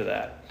did after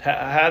that.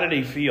 How did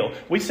he feel?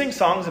 We sing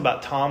songs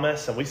about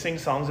Thomas, and we sing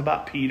songs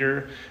about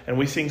Peter, and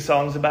we sing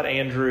songs about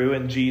Andrew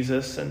and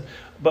Jesus,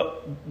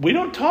 but we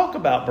don't talk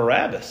about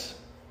Barabbas.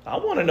 I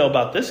want to know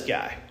about this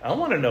guy. I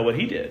want to know what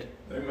he did.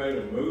 They made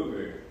a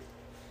movie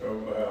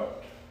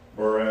about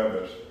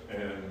Barabbas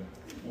and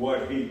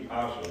what he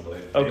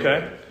possibly did.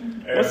 Okay.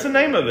 What's the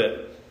name of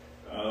it?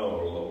 Oh,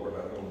 Lord,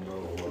 I don't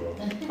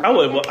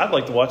know. I'd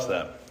like to watch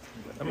that.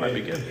 That might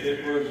be good.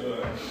 It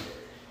was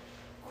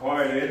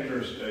quite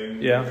interesting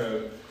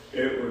because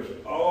it was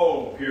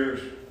all pure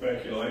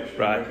speculation,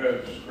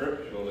 because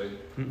scripturally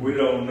we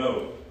don't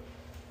know.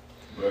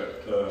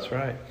 But that's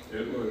right.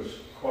 It was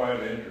quite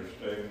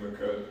interesting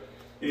because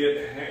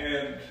it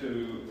had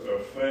to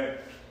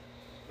affect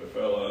the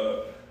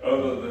fella,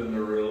 other than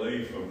the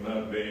relief of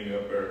not being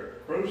up there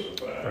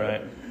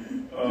crucified,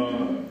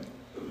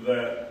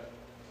 that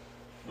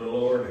the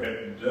Lord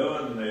had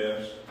done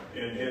this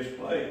in his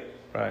place.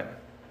 Right.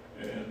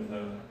 And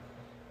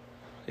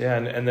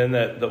and then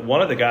the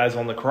one of the guys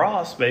on the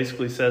cross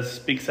basically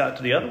speaks out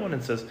to the other one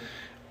and says,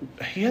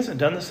 he hasn't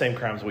done the same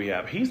crimes we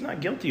have. He's not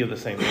guilty of the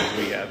same things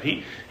we have.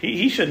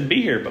 He shouldn't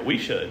be here, but we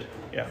should.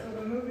 Yeah. So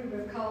the movie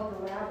was called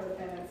Barabbas,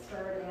 and it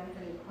starred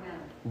Anthony Quinn.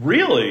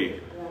 Really?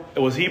 Yeah.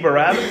 Was he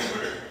Barabbas?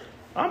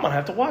 I'm gonna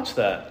have to watch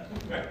that.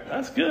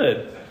 That's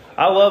good.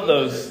 I love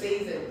those. He was a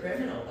seasoned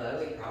criminal,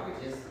 though. He probably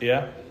just he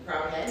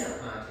probably had no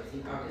conscience. He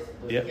probably just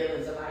was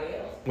killing somebody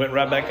else. Went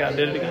right back out and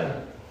did it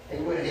again. He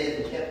went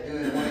ahead and kept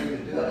doing what he was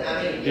doing. Well,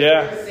 I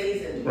mean,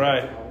 seasoned.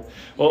 Right.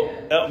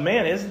 Well,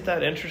 man, isn't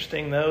that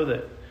interesting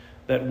though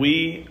that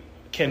we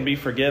can be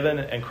forgiven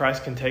and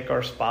Christ can take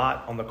our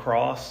spot on the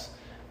cross,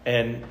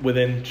 and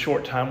within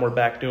short time we're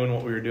back doing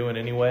what we were doing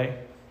anyway.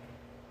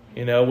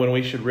 When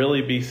we should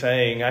really be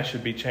saying, I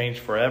should be changed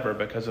forever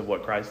because of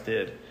what Christ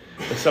did.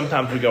 But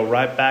sometimes we go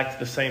right back to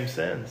the same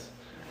sins.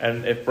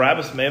 And if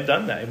Barabbas may have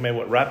done that, he may have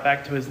went right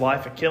back to his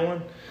life of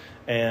killing.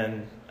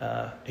 And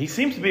he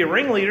seems to be a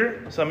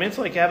ringleader. So, I mean, it's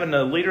like having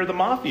a leader of the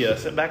mafia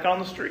sit back on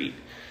the street.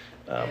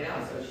 And it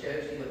also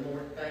shows you the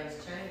more things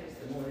change,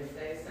 the more they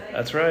stay the same.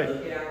 That's right.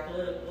 Look at our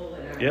political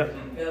and our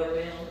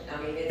governmental.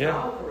 I mean, It's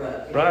all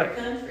corrupt in right.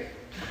 every country.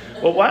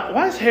 Well,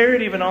 why is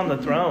Herod even on the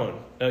throne?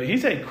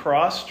 He's a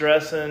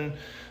cross-dressing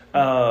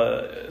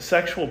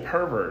sexual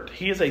pervert.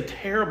 He is a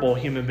terrible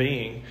human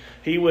being.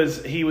 He was,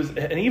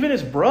 and even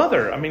his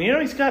brother. I mean,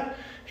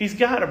 he's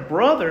got a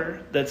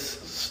brother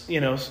that's,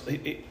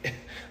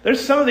 there's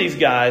some of these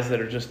guys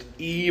that are just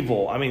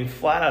evil. I mean,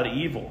 flat out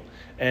evil.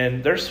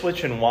 And they're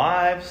switching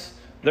wives.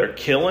 They're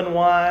killing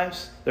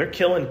wives. They're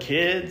killing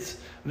kids.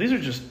 These are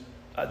just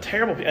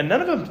terrible people. And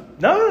none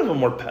of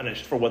them were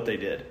punished for what they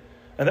did.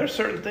 And there's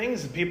certain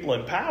things that people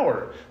in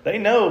power, they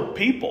know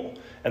people.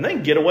 And they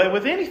can get away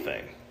with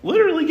anything.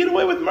 Literally get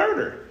away with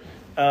murder.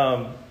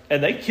 And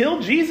they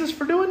killed Jesus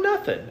for doing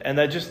nothing. And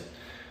that just,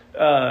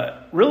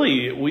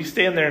 really, we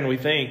stand there and we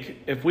think,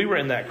 if we were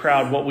in that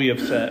crowd, what we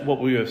have said. Would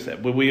we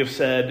have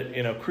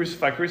said,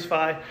 crucify,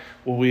 crucify?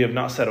 Would we have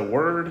not said a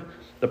word?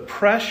 The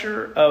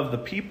pressure of the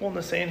people in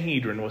the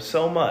Sanhedrin was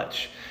so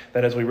much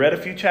that, as we read a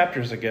few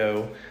chapters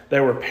ago,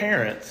 there were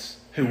parents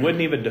who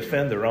wouldn't even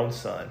defend their own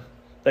son.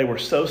 They were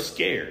so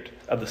scared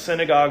of the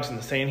synagogues and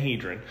the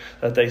Sanhedrin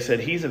that they said,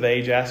 he's of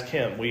age, ask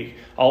him.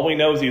 All we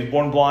know is he was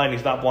born blind,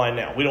 he's not blind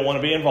now. We don't want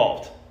to be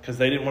involved, because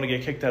they didn't want to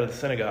get kicked out of the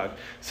synagogue.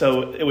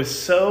 So it was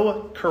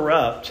so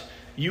corrupt,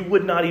 you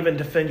would not even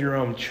defend your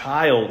own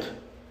child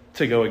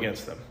to go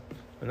against them.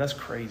 And that's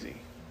crazy.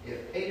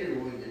 If Peter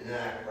would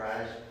deny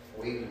Christ,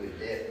 we would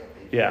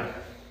definitely.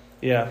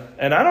 Yeah.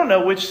 And I don't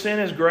know which sin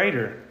is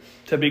greater,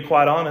 to be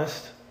quite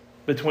honest,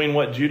 between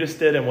what Judas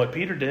did and what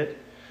Peter did.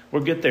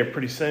 We'll get there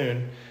pretty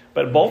soon.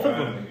 But both of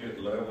them. To get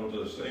levels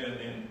of sin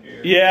in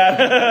here.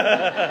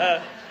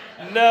 Yeah.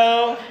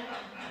 No.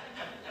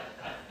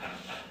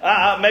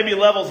 Maybe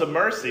levels of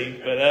mercy,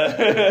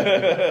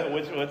 but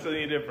what's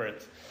any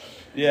difference?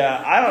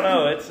 Yeah, I don't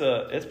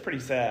know. It's pretty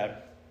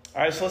sad.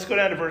 All right, so let's go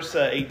down to verse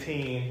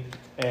 18,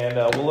 and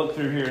we'll look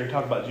through here and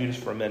talk about Judas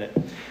for a minute.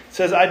 It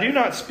says, I do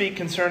not speak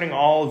concerning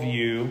all of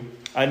you.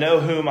 I know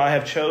whom I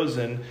have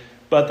chosen,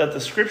 but that the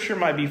scripture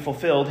might be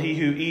fulfilled, he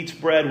who eats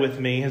bread with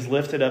me has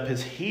lifted up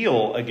his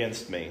heel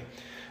against me.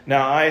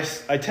 Now I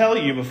tell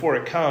you before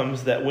it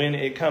comes, that when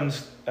it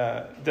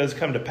does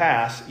come to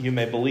pass, you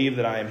may believe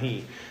that I am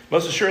he.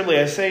 Most assuredly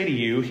I say to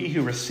you, he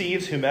who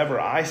receives whomever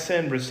I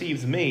send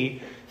receives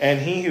me, and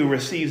he who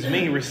receives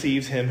me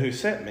receives him who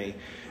sent me.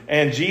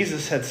 And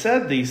Jesus had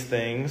said these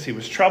things. He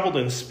was troubled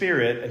in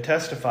spirit and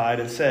testified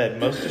and said,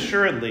 most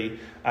assuredly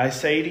I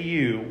say to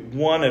you,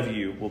 one of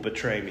you will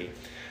betray me.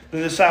 The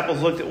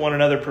disciples looked at one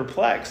another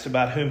perplexed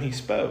about whom he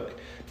spoke.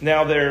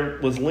 Now there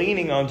was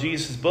leaning on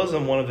Jesus'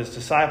 bosom one of his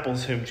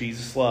disciples whom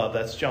Jesus loved.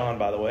 That's John,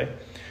 by the way.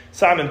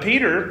 Simon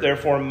Peter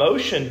therefore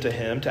motioned to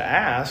him to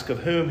ask of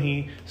whom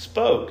he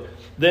spoke.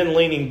 Then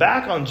leaning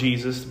back on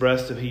Jesus'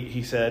 breast,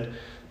 he said,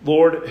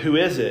 Lord, who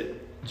is it?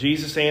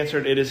 Jesus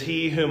answered, it is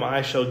he whom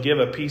I shall give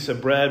a piece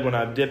of bread when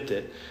I've dipped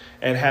it.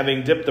 And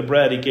having dipped the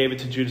bread, he gave it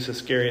to Judas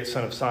Iscariot,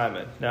 son of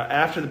Simon. Now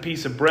after the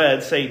piece of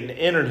bread, Satan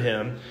entered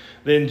him.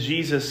 Then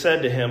Jesus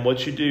said to him,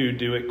 what you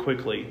do it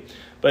quickly.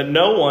 But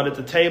no one at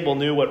the table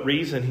knew what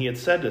reason he had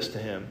said this to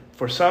him.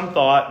 For some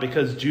thought,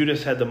 because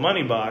Judas had the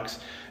money box,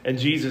 and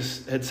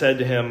Jesus had said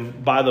to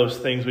him, buy those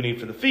things we need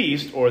for the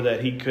feast, or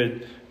that he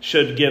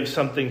should give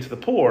something to the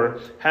poor.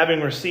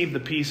 Having received the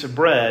piece of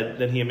bread,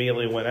 then he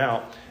immediately went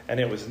out, and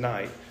it was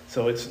night.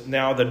 So it's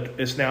now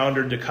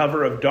under the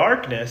cover of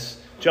darkness.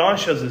 John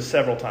shows this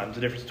several times,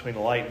 the difference between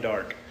light and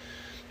dark.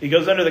 He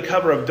goes under the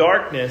cover of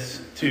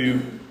darkness to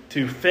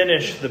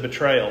finish the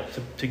betrayal,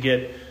 to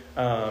get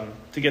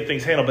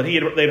things handled. But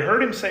they'd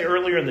heard him say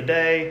earlier in the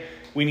day,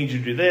 we need you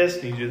to do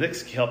this, need you to do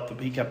this.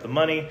 He kept the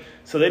money.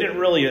 So they didn't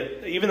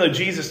really, even though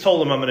Jesus told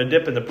them, I'm going to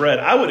dip in the bread,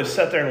 I would have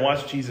sat there and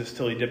watched Jesus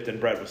till he dipped in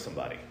bread with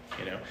somebody.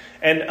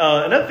 And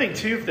another thing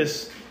too,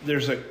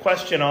 there's a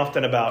question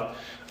often about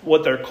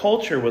what their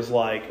culture was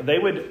like. They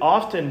would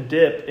often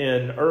dip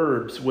in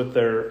herbs with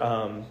their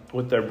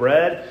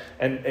bread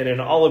and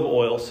in olive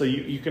oil. So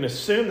you can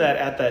assume that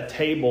at that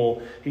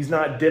table, he's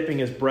not dipping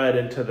his bread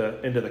into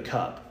the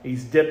cup.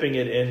 He's dipping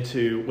it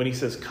into, when he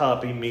says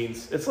cup, he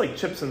means, it's like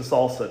chips and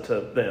salsa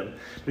to them.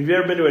 Have you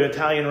ever been to an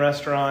Italian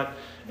restaurant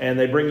and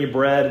they bring you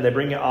bread and they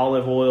bring you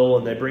olive oil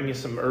and they bring you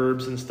some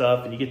herbs and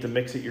stuff and you get to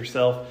mix it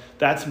yourself?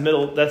 That's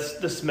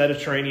this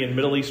Mediterranean,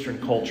 Middle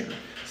Eastern culture.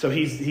 So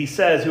he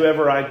says,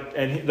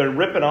 and they're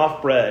ripping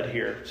off bread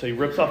here. So he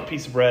rips off a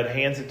piece of bread,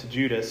 hands it to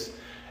Judas,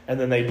 and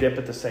then they dip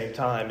at the same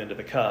time into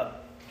the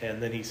cup.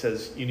 And then he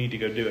says, you need to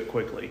go do it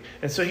quickly.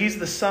 And so he's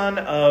the son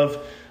of,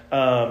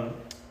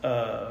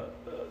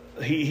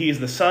 he's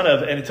the son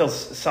of, and it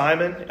tells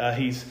Simon,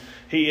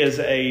 he is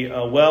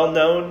a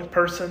well-known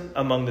person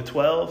among the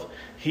 12.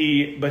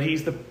 But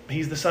he's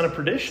the son of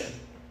perdition.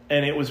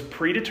 And it was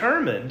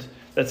predetermined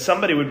that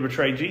somebody would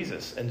betray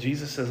Jesus. And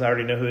Jesus says, I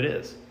already know who it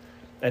is.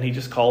 And he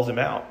just calls him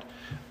out.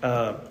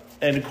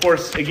 And of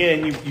course,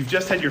 again, you've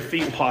just had your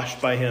feet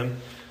washed by him.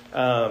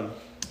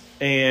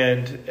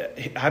 And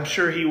I'm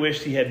sure he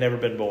wished he had never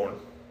been born.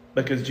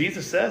 Because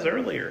Jesus says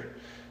earlier,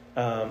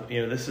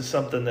 This is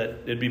something that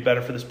it'd be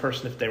better for this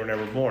person if they were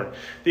never born.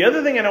 The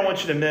other thing I don't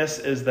want you to miss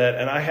is that,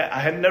 and I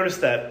hadn't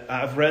noticed that,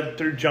 I've read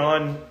through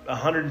John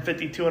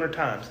 150, 200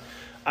 times.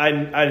 I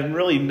didn't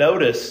really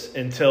notice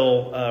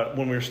until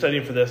when we were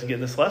studying for this and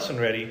getting this lesson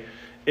ready,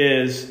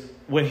 is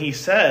when he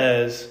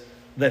says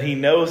that he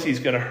knows he's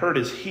going to hurt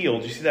his heel.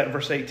 Do you see that in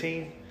verse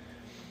 18?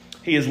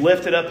 He has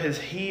lifted up his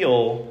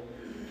heel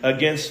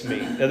against me.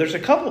 Now, there's a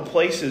couple of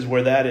places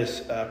where that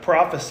is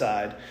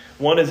prophesied.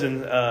 One is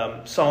in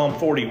Psalm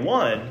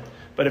 41,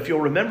 but if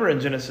you'll remember in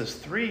Genesis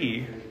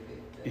 3,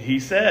 he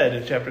said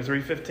in chapter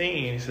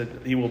 3:15, he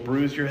said, he will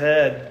bruise your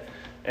head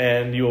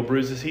and you will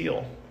bruise his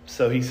heel.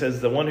 So he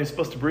says, the one who's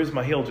supposed to bruise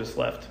my heel just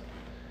left.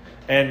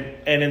 And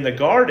in the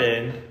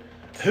garden,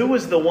 who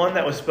was the one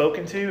that was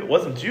spoken to? It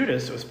wasn't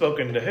Judas. It was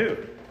spoken to who?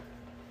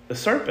 The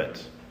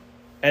serpent.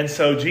 And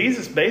so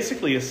Jesus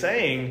basically is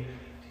saying,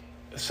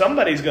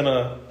 somebody's going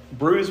to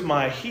bruise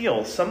my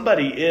heel.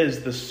 Somebody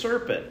is the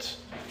serpent.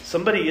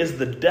 Somebody is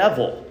the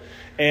devil.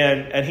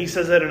 And he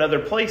says that in other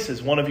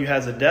places. One of you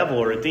has a devil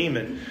or a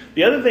demon.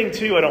 The other thing,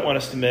 too, I don't want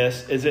us to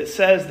miss, is it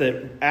says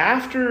that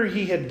after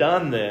he had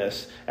done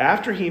this,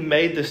 after he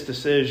made this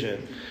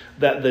decision,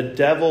 that the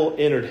devil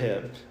entered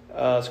him.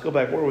 Let's go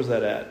back. Where was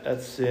that at?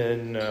 That's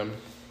in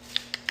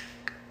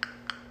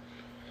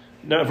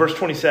verse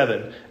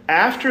 27.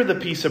 After the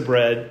piece of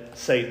bread,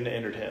 Satan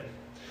entered him.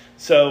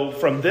 So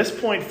from this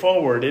point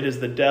forward, it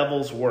is the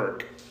devil's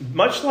work.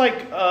 Much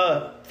like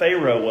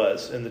Pharaoh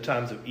was in the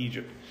times of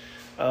Egypt.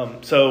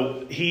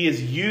 So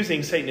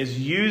Satan is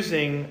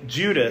using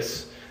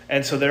Judas,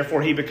 and so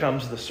therefore he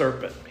becomes the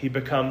serpent. He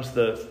becomes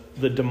the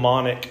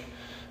demonic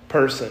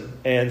person.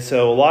 And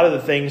so a lot of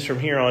the things from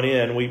here on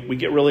in, we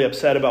get really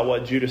upset about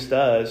what Judas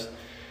does.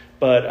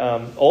 But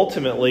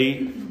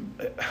ultimately,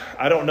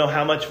 I don't know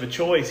how much of a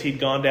choice he'd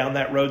gone down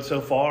that road so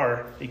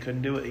far. He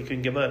couldn't do it. He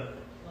couldn't give up.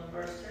 Well,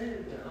 verse 2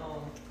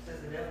 says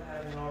the devil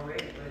had him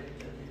already put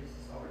into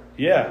Judas' heart.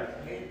 Yeah.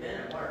 He had been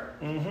at work.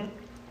 Mm-hmm.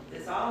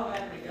 This all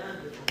had to be done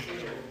to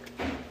fulfill.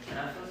 And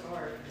I feel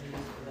sorry for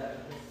Judas for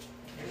that, because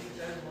he was the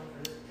chosen one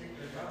for this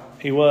particular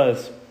job. He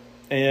was.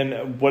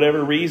 And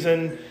whatever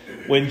reason,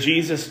 when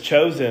Jesus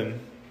chose him,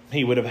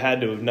 he would have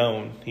had to have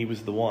known he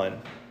was the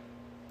one.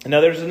 Now,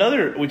 there's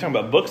another, we talk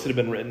about books that have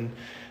been written.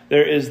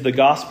 There is the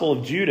Gospel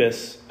of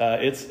Judas.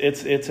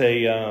 It's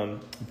a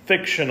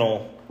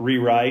fictional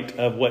rewrite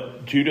of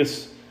what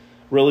Judas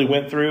really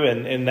went through.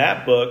 And in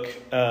that book,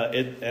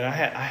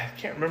 I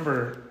can't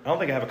remember, I don't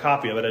think I have a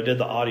copy of it. I did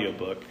the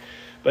audiobook.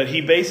 But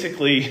he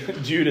basically,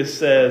 Judas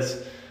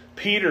says,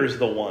 Peter's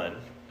the one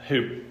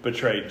who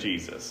betrayed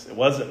Jesus. It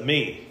wasn't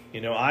me.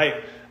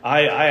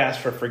 I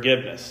asked for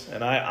forgiveness,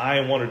 and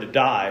I wanted to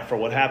die for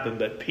what happened,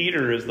 but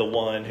Peter is the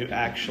one who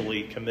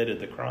actually committed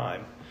the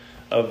crime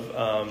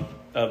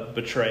of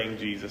betraying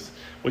Jesus,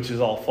 which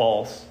is all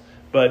false.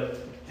 But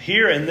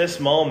here in this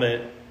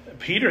moment,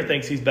 Peter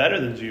thinks he's better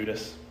than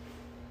Judas.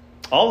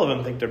 All of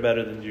them think they're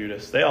better than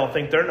Judas. They all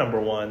think they're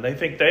number one. They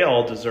think they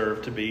all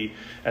deserve to be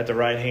at the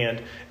right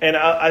hand. And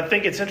I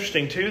think it's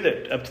interesting, too,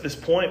 that up to this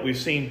point, we've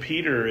seen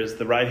Peter as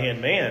the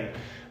right-hand man,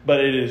 but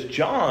it is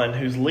John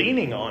who's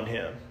leaning on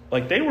him.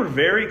 Like, they were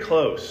very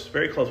close,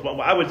 very close. Well,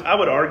 I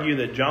would argue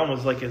that John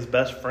was like his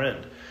best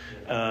friend.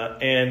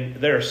 And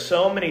there are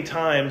so many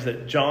times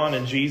that John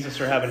and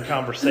Jesus are having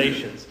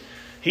conversations.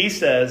 He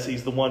says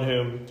he's the one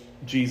whom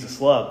Jesus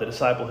loved, the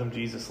disciple whom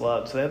Jesus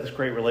loved. So they have this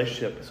great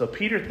relationship. So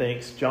Peter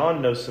thinks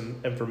John knows some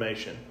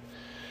information.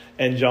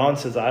 And John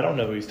says, I don't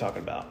know who he's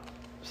talking about.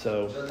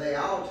 So they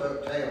all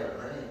took Taylor,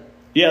 right?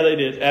 Yeah, they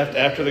did.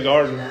 After the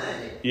garden.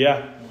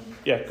 Yeah.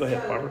 Yeah, go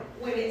ahead, Barbara.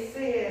 When it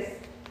says,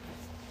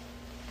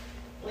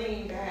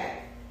 lean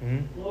back,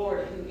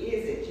 Lord, who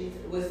is it? Jesus,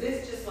 was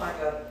this just like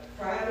a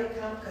private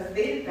because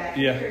then back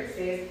here it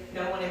says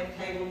no one at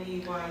the table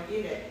knew why I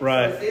did it.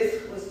 Right. So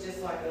this was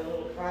just like a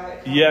little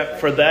private conversation. Yeah,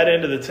 for that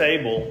end of the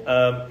table.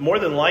 More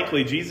than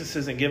likely, Jesus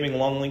isn't giving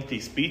long, lengthy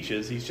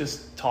speeches. He's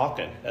just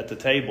talking at the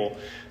table.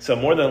 So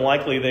more than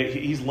likely,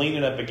 he's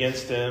leaning up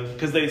against him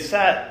because they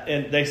sat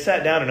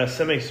down in a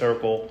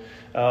semicircle,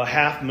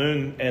 half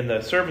moon, and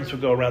the servants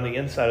would go around the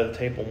inside of the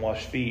table and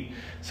wash feet.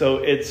 So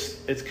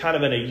it's kind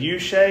of in a U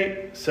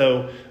shape.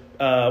 So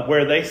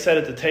where they sat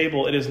at the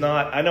table, it is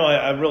not. I know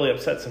I really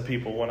upset some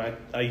people when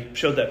I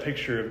showed that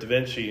picture of Da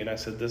Vinci and I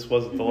said this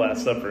wasn't the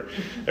Last Supper.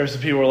 There were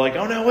some people who were like,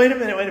 "Oh no, wait a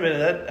minute,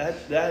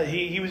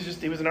 he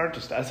was an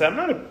artist." I said, "I'm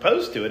not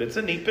opposed to it. It's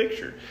a neat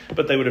picture,"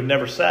 but they would have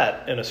never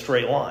sat in a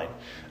straight line.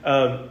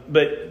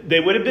 But they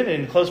would have been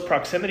in close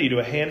proximity to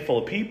a handful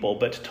of people.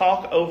 But to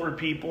talk over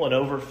people and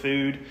over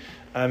food,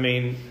 I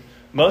mean.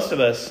 Most of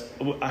us,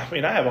 I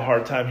have a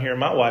hard time hearing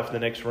my wife in the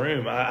next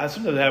room. I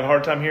sometimes have a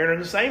hard time hearing her in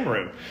the same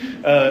room.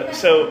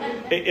 So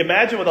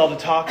imagine with all the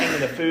talking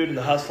and the food and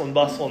the hustle and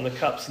bustle and the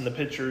cups and the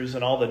pitchers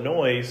and all the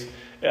noise,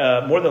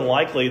 more than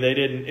likely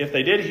if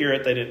they did hear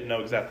it, they didn't know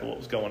exactly what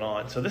was going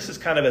on. So this is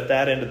kind of at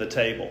that end of the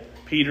table.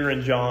 Peter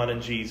and John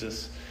and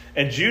Jesus.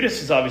 And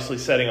Judas is obviously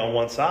sitting on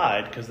one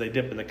side because they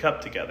dip in the cup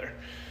together.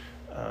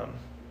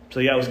 So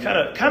yeah, it was kind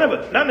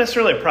of not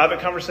necessarily a private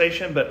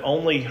conversation, but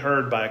only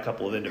heard by a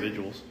couple of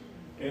individuals.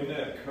 in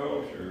that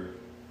culture,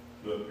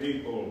 the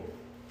people,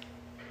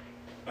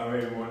 I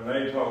mean, when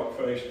they talk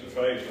face to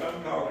face,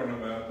 I'm talking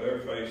about their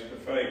face to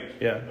face.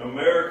 Yeah.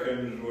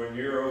 Americans, when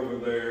you're over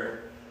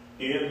there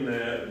in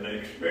that and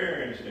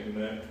experiencing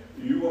that,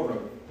 you want to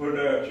put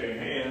out your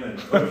hand and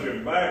push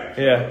them back.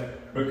 Yeah.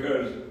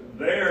 Because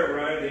they're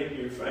right in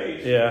your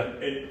face. Yeah.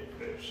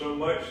 So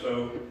much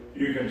so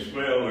you can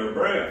smell their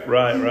breath.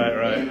 Right.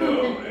 You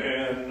know,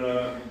 and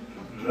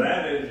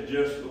that is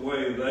just the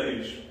way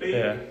they speak.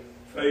 Yeah.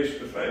 Face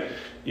to face.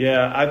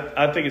 Yeah,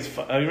 I think it's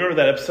fun. I remember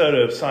that episode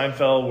of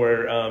Seinfeld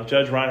where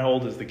Judge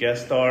Reinhold is the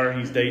guest star.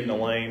 He's dating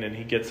Elaine, and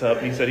he gets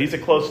up. He said he's a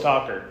close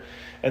talker.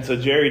 And so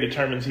Jerry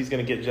determines he's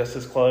going to get just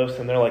as close,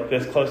 and they're like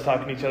this close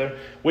talking to each other.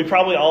 We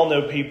probably all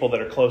know people that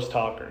are close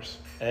talkers.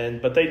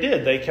 But they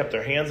did. They kept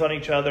their hands on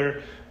each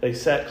other. They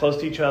sat close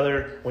to each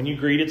other. When you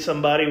greeted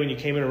somebody, when you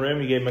came in a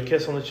room, you gave them a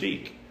kiss on the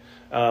cheek.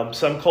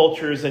 Some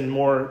cultures and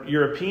more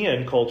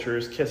European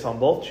cultures kiss on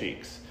both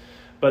cheeks.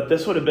 But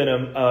this would have been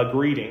a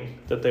greeting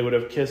that they would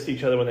have kissed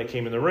each other when they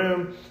came in the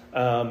room.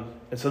 And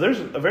so there's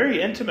a very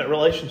intimate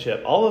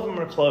relationship. All of them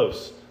are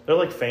close. They're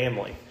like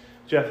family.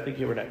 Jeff, I think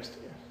you were next.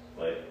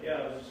 But yeah,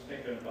 I was just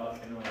thinking about,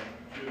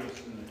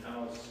 Judas and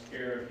how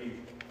scared he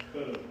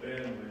could have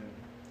been when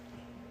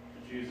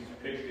Jesus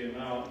picked him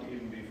out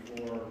even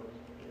before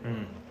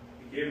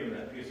he gave him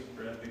that piece of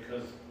bread.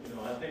 Because,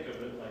 I think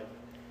of it like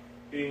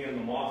being in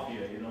the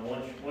mafia.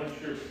 Once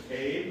you're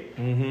paid,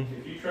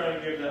 if you try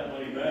to give that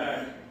money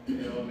back,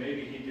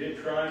 maybe he did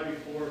try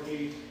before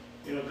he,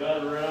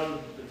 got around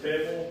the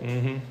table.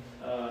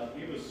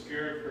 He was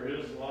scared for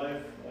his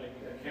life.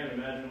 I can't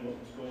imagine what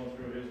was going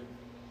through his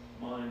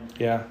mind.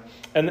 Yeah.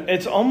 And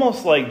it's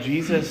almost like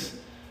Jesus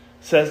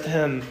says to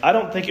him, I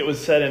don't think it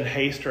was said in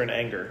haste or in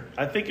anger.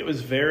 I think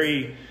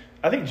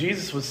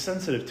Jesus was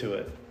sensitive to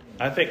it.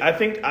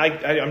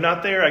 I'm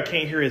not there. I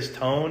can't hear his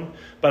tone,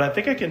 but I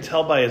think I can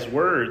tell by his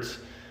words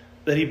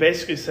that he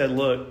basically said,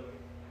 look,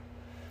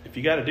 if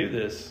you got to do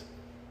this,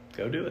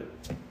 go do it.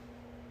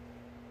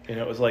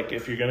 It was like,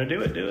 if you're going to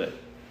do it.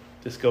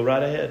 Just go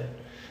right ahead.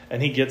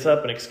 And he gets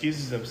up and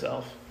excuses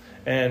himself.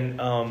 And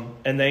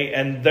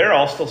they're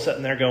all still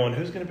sitting there going,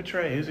 who's going to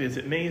betray? Is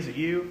it me? Is it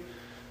you?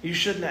 You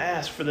shouldn't have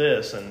asked for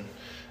this. And,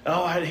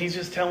 he's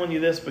just telling you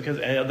this because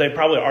they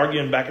probably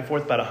arguing back and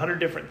forth about 100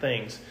 different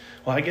things.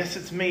 Well, I guess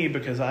it's me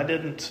because I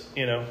didn't,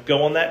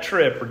 go on that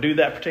trip or do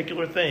that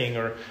particular thing,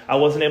 or I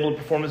wasn't able to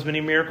perform as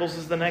many miracles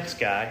as the next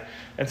guy.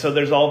 And so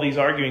there's all these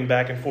arguing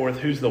back and forth,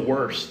 who's the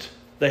worst.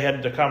 They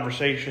had the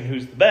conversation,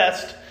 who's the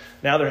best.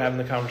 Now they're having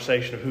the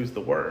conversation of who's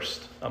the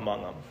worst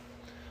among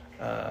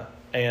them.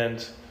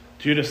 And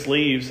Judas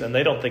leaves, and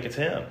they don't think it's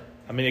him.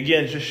 I mean,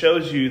 again, it just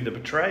shows you the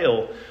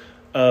betrayal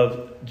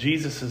of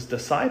Jesus'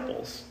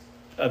 disciples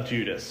of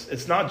Judas.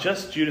 It's not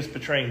just Judas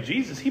betraying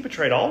Jesus. He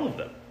betrayed all of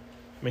them.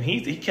 I mean,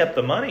 he kept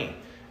the money,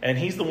 and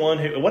he's the one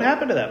who... What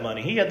happened to that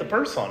money? He had the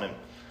purse on him.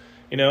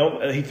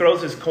 He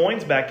throws his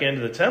coins back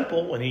into the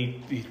temple when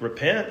he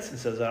repents and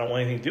says, I don't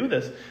want anything to do with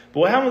this. But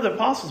what happened with the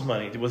apostles'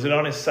 money? Was it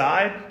on his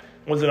side?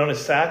 Was it on his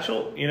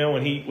satchel?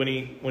 When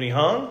he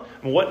hung?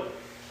 I mean, what?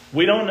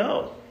 We don't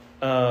know.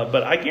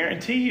 But I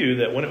guarantee you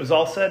that when it was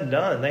all said and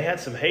done, they had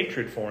some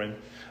hatred for him.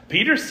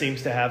 Peter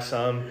seems to have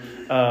some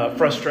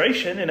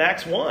frustration in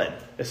Acts 1.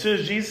 As soon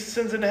as Jesus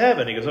ascends into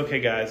heaven, he goes, okay,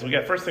 guys,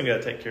 first thing we got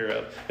to take care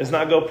of is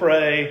not go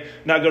pray,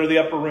 not go to the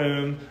upper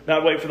room,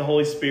 not wait for the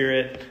Holy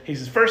Spirit. He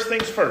says, first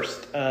things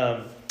first.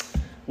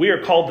 We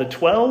are called the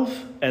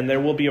 12, and there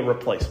will be a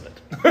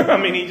replacement. I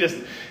mean, he just,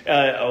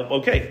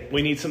 okay,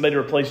 we need somebody to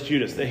replace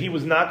Judas. He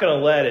was not going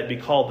to let it be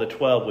called the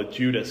 12 with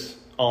Judas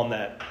on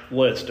that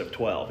list of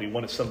 12. He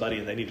wanted somebody,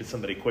 and they needed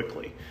somebody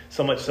quickly.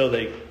 So much so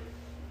they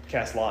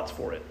cast lots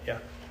for it. Yeah.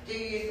 Do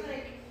you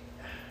think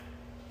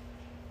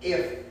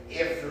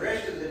if the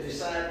rest of the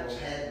disciples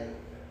hadn't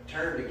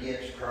turned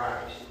against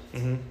Christ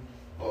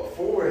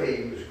before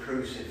he was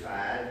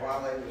crucified,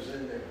 while they was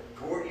in the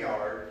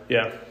courtyard,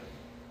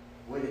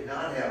 would it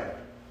not have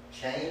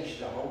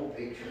changed the whole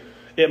picture?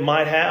 It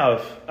might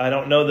have. I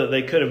don't know that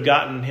they could have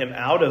gotten him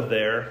out of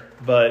there,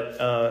 but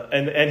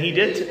and he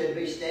did. They'd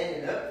be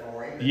standing up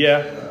for him.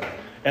 Yeah.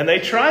 And they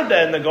tried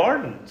that in the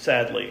garden,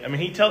 sadly. I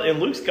mean, in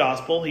Luke's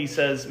gospel, he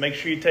says, make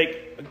sure you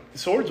take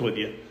swords with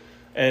you.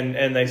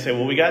 And they say,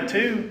 well, we got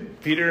two,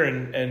 Peter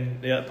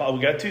and we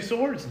got two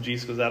swords. And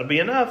Jesus goes, that'll be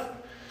enough.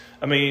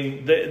 I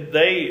mean,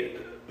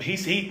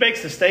 he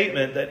makes the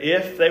statement that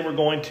if they were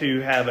going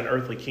to have an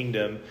earthly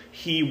kingdom,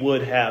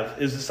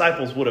 his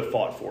disciples would have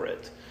fought for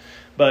it.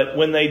 But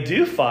when they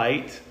do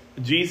fight,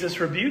 Jesus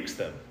rebukes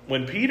them.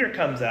 When Peter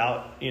comes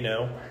out,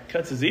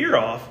 cuts his ear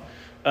off,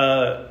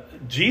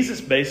 Jesus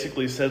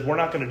basically says, we're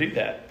not going to do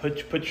that.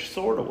 Put your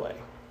sword away.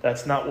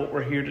 That's not what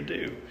we're here to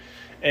do.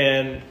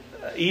 And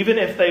even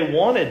if they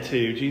wanted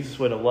to, Jesus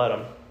would have let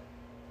them.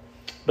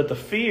 But the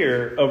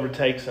fear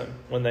overtakes them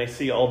when they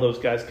see all those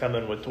guys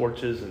coming with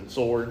torches and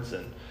swords.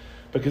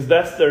 Because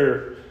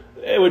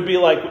it would be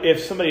like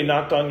if somebody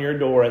knocked on your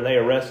door and they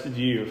arrested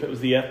you. If it was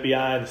the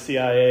FBI, the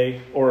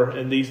CIA, or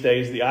in these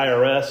days, the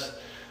IRS,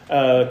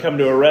 come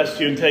to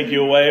arrest you and take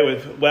you away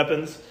with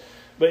weapons.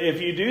 But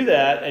if you do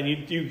that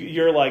and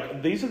you're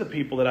like, these are the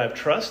people that I've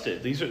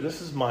trusted. This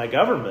is my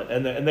government.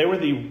 And they were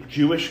the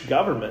Jewish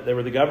government. They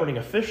were the governing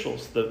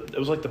officials. It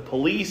was like the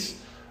police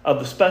of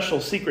the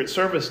special secret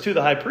service to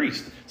the high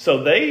priest.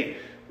 So they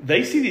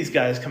see these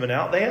guys coming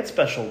out. They had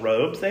special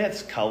robes. They had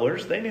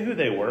colors. They knew who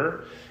they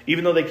were.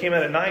 Even though they came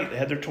out at night, they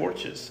had their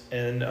torches.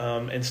 And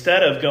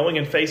instead of going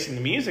and facing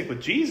the music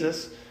with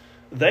Jesus,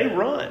 they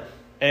run.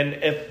 And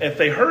if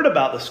they heard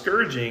about the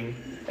scourging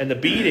and the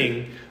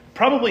beating,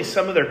 probably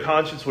some of their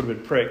conscience would have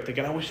been pricked,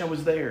 thinking, I wish I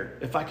was there.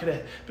 If I could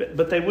have.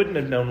 But they wouldn't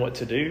have known what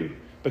to do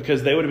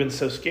because they would have been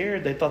so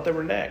scared. They thought they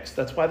were next.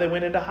 That's why they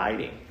went into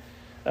hiding.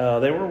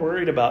 They were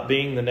worried about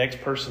being the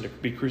next person to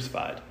be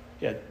crucified.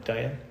 Yeah,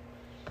 Diane?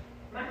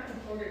 My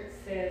concordance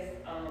says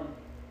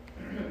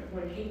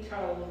when he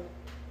told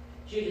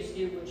Judas,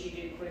 do what you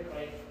do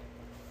quickly,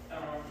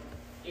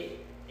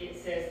 it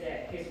says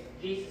that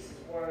Jesus'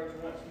 words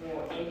once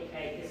more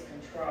indicate his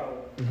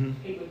control. Mm-hmm.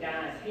 He would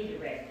die as he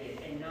directed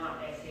and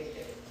not as his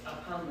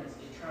opponents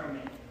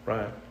determined.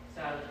 Right.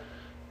 So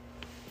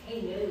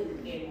he knew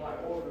in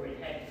what order it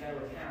had to go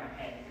and how it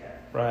had to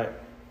go. Right.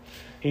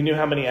 He knew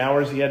how many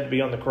hours he had to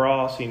be on the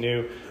cross. He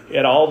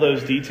had all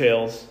those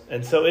details.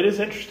 And so it is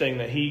interesting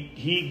that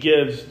he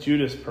gives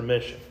Judas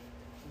permission.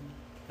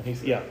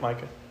 And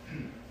Micah.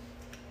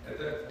 At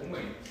that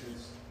point,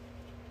 since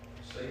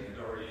Satan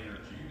had already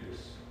entered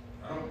Judas,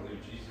 I don't believe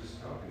Jesus is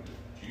talking to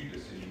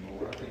Judas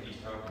anymore. I think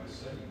he's talking to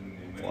Satan.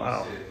 And when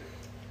he said,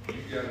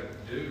 you've got to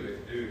do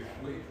it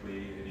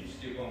quickly, and you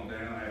skip on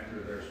down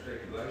after their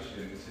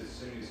speculation, it says as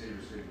soon as he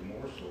received the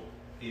morsel,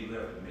 he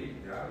left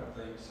immediately. I don't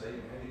think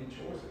Satan had any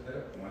choice at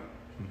that point.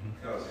 Mm-hmm.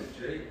 Because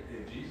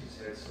if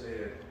Jesus had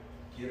said,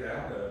 get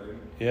out of him,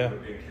 he would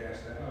have been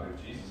cast out.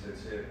 If Jesus had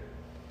said,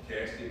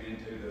 cast him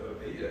into the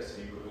abyss,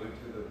 he would have went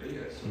to the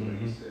abyss. So when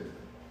he said,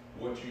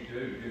 what you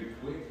do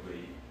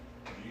quickly,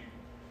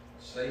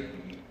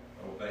 Satan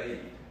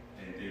obeyed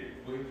and did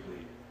it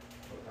quickly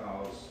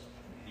because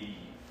he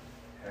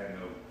had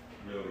no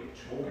really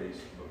choice,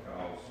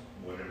 because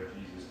whatever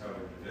Jesus told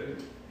him to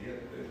do, he had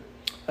to do.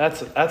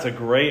 That's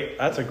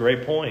a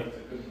great point.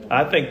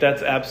 I think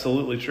that's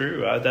absolutely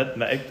true.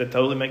 That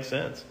totally makes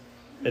sense.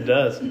 It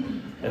does.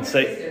 And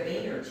their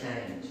meter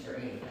changed or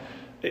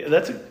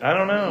anything? I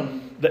don't know.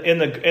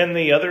 In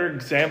the other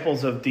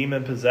examples of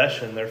demon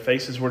possession, their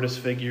faces were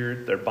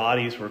disfigured, their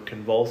bodies were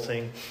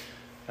convulsing.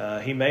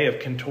 He may have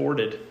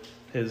contorted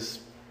his.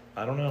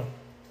 I don't know.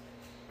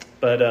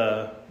 But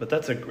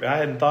I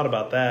hadn't thought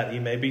about that. He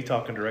may be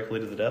talking directly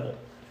to the devil.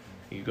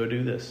 You go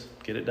do this,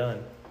 get it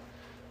done,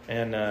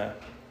 and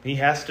he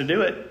has to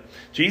do it.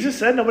 Jesus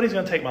said, "Nobody's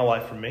going to take my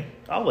life from me.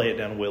 I'll lay it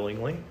down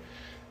willingly,"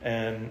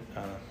 and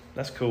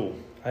that's cool.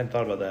 I hadn't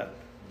thought about that.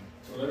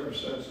 Well, ever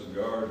since the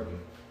garden,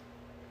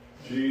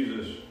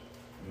 Jesus,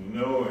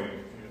 knowing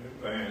in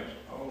advance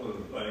all of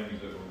the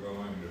things that were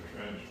going to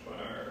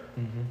transpire,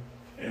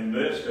 and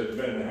this had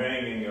been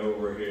hanging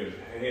over his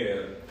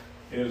head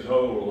his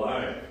whole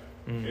life,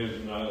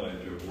 his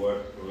knowledge of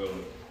what will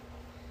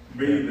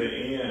be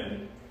the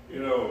end.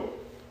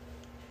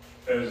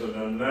 As an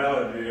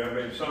analogy, I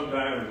mean,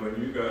 sometimes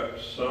when you got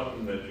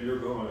something that you're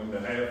going to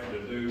have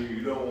to do,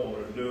 you don't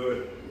want to do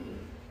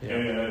it,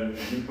 and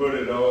you put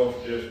it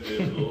off just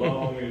as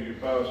long as you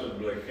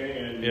possibly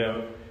can, you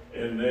know,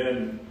 and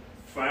then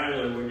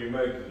finally when you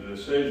make the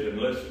decision,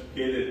 let's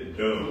get it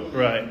done.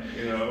 Right.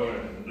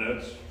 And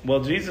that's...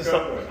 Well, Jesus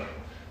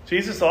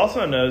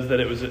also knows that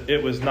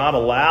it was not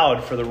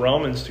allowed for the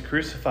Romans to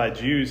crucify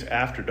Jews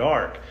after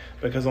dark,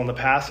 because on the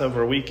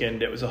Passover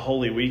weekend, it was a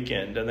holy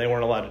weekend, and they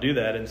weren't allowed to do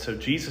that. And so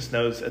Jesus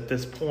knows at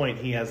this point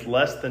he has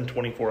less than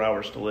 24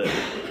 hours to live.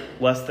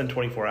 Less than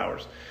 24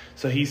 hours.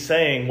 So he's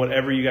saying,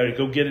 whatever you got to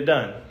go get it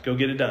done. Go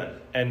get it done.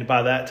 And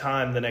by that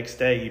time, the next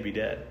day, he'd be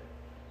dead.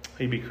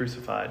 He'd be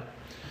crucified.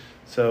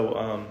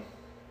 So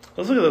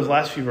let's look at those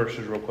last few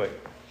verses real quick.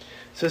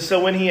 It says, so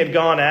when he had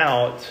gone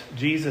out,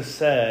 Jesus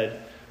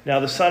said, now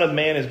the Son of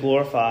Man is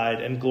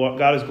glorified, and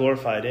God is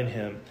glorified in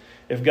him.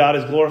 If God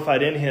is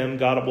glorified in him,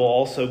 God will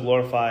also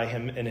glorify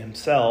him in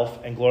himself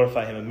and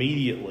glorify him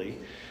immediately.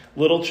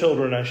 Little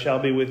children, I shall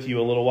be with you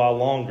a little while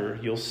longer.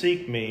 You'll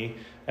seek me.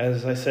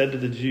 As I said to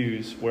the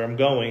Jews, where I'm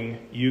going,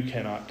 you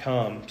cannot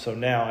come. So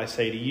now I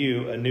say to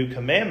you, a new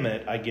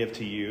commandment I give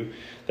to you,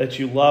 that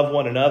you love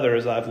one another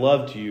as I've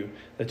loved you,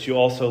 that you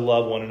also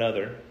love one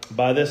another.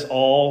 By this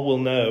all will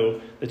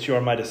know that you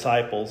are my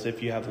disciples,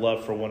 if you have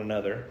love for one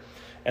another.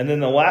 And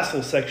then the last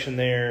little section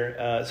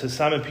there says,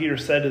 Simon Peter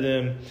said to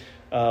them,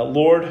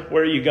 Lord,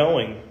 where are you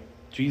going?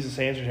 Jesus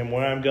answered him,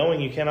 where I'm going,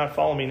 you cannot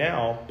follow me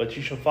now, but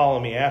you shall follow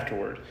me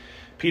afterward.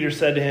 Peter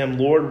said to him,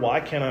 Lord,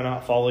 why can I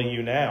not follow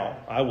you now?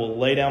 I will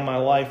lay down my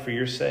life for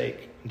your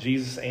sake.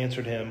 Jesus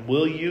answered him,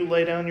 will you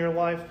lay down your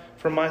life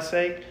for my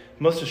sake?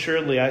 Most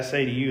assuredly, I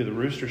say to you, the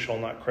rooster shall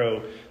not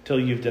crow till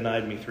you've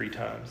denied me 3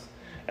 times.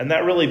 And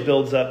that really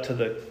builds up to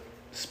the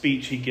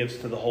speech he gives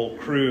to the whole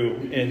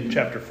crew in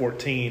chapter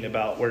 14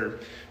 about where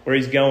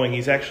he's going.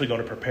 He's actually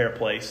going to prepare a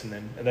place, and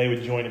then they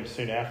would join him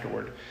soon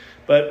afterward.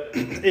 But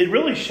it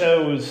really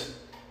shows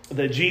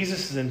that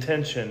Jesus'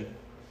 intention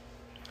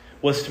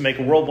was to make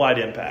a worldwide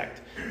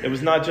impact. It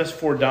was not just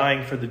for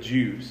dying for the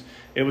Jews.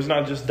 It was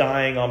not just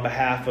dying on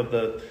behalf of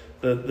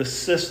the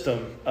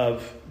system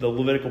of the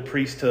Levitical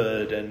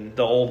priesthood and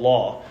the old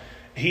law.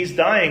 He's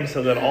dying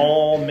so that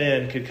all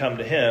men could come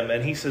to him.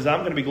 And he says,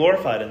 I'm going to be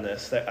glorified in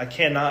this. I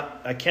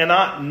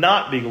cannot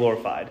not be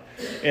glorified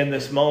in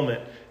this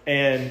moment.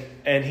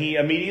 And he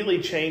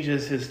immediately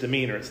changes his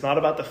demeanor. It's not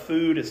about the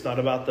food. It's not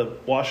about the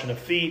washing of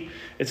feet.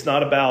 It's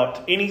not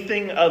about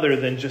anything other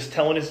than just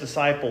telling his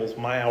disciples,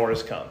 my hour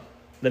has come.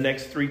 The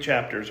next 3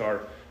 chapters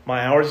are,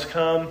 my hour has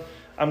come.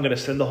 I'm going to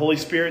send the Holy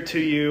Spirit to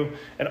you.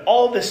 And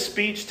all this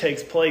speech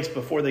takes place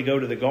before they go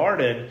to the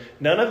garden.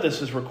 None of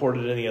this is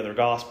recorded in any other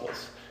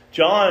Gospels.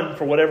 John,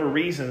 for whatever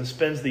reason,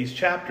 spends these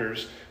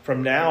chapters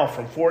from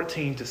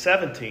 14 to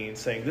 17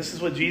 saying, this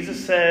is what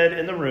Jesus said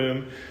in the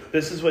room.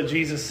 This is what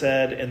Jesus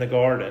said in the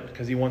garden,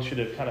 because he wants you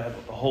to kind of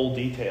have a whole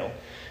detail.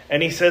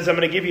 And he says, I'm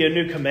going to give you a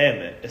new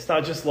commandment. It's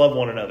not just love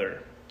one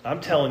another.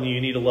 I'm telling you,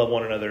 you need to love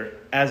one another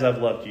as I've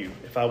loved you.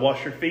 If I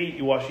wash your feet,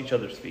 you wash each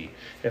other's feet.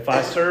 If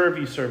I serve,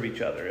 you serve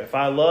each other. If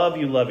I love,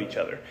 you love each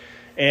other.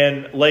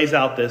 And lays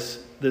out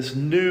this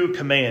new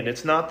command.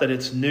 It's not that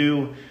it's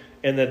new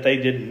in that they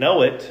didn't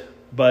know it,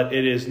 but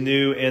it is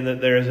new in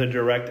that there is a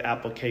direct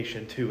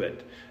application to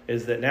it.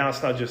 Is that now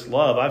it's not just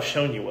love. I've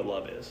shown you what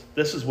love is.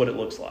 This is what it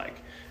looks like.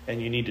 And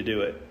you need to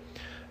do it.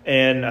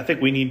 And I think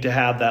we need to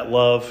have that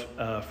love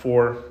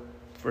for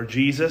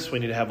Jesus. We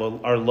need to have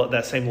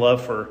that same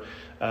love for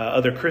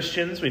other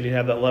Christians. We need to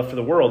have that love for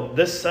the world.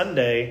 This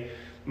Sunday,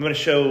 I'm going to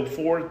show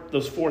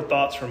those 4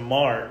 thoughts from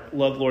Mark.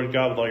 Love the Lord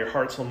God with all your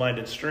heart, soul, mind,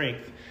 and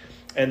strength.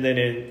 And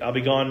then I'll be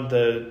gone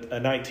the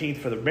 19th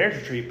for the marriage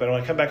retreat. But when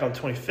I come back on the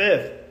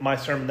 25th, my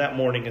sermon that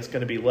morning is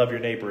going to be love your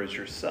neighbor as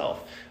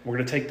yourself. We're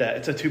going to take that.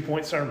 It's a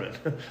 2-point sermon.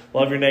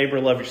 Love your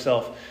neighbor, love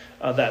yourself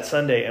that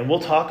Sunday. And we'll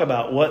talk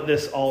about what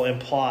this all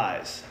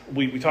implies.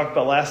 We talked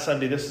about last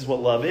Sunday, this is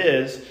what love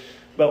is.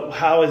 But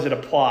how is it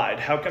applied?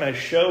 How can I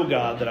show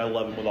God that I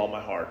love him with all my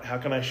heart? How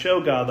can I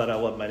show God that I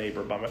love my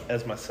neighbor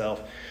as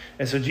myself?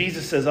 And so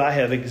Jesus says, I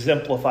have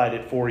exemplified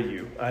it for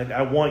you.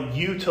 I want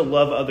you to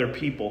love other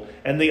people.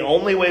 And the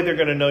only way they're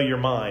going to know you're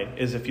mine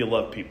is if you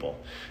love people.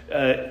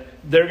 They're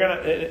going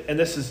to, and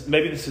this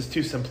is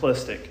too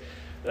simplistic.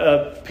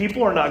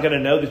 People are not going to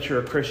know that you're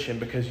a Christian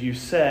because you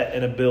sat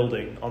in a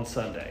building on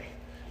Sunday.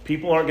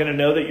 People aren't going to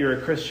know that you're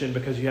a Christian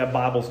because you have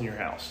Bibles in your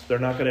house. They're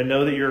not going to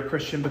know that you're a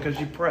Christian because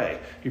you pray.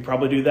 You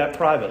probably do that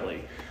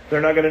privately.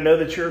 They're not going to know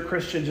that you're a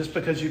Christian just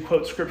because you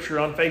quote Scripture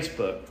on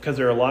Facebook, because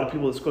there are a lot of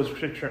people that quote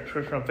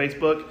Scripture on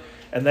Facebook,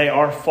 and they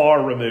are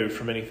far removed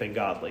from anything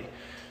godly.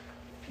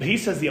 But he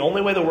says the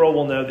only way the world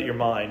will know that you're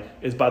mine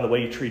is by the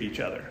way you treat each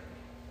other.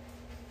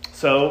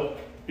 So,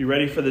 you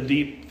ready for the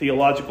deep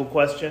theological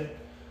question?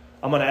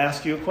 I'm going to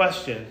ask you a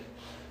question.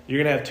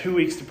 You're going to have 2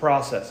 weeks to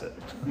process it.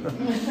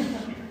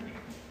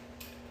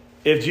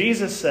 If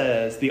Jesus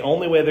says the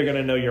only way they're going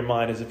to know you're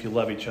mine is if you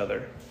love each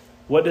other,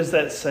 what does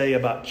that say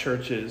about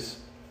churches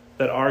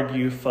that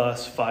argue,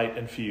 fuss, fight,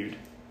 and feud?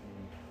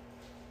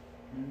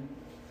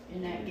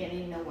 You're not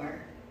getting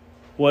nowhere.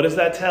 What does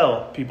that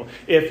tell people?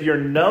 If you're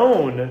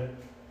known,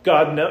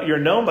 you're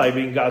known by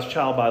being God's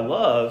child by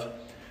love,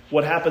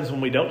 what happens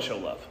when we don't show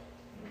love?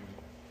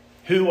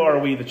 Who are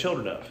we the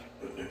children of?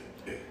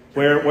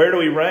 Where do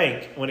we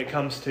rank when it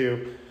comes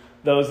to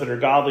those that are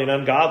godly and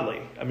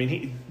ungodly? I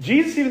mean,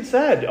 Jesus even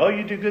said, oh,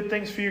 you do good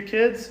things for your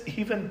kids?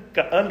 Even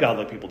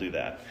ungodly people do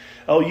that.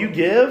 Oh, you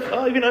give?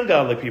 Oh, even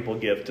ungodly people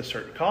give to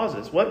certain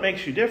causes. What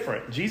makes you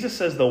different? Jesus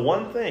says the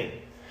one thing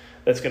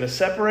that's going to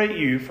separate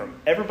you from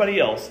everybody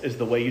else is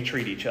the way you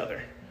treat each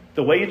other,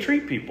 the way you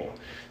treat people.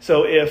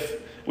 So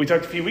if we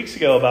talked a few weeks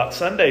ago about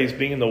Sundays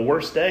being the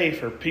worst day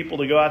for people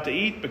to go out to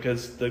eat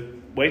because the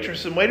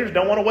waitresses and waiters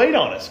don't want to wait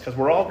on us because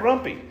we're all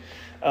grumpy.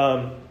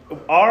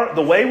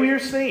 The way we are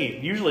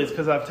seen, usually it's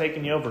because I've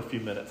taken you over a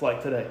few minutes,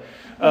 like today.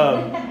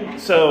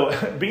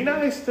 So be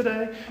nice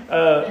today.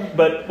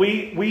 But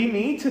we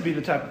need to be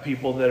the type of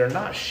people that are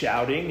not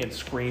shouting and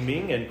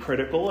screaming and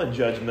critical and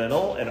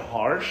judgmental and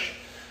harsh.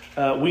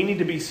 We need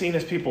to be seen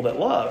as people that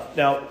love.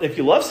 Now, if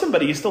you love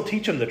somebody, you still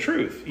teach them the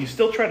truth. You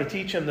still try to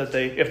teach them that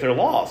if they're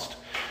lost.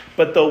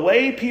 But the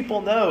way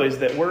people know is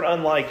that we're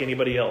unlike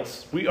anybody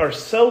else. We are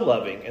so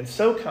loving and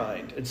so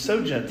kind and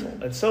so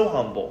gentle and so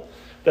humble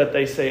that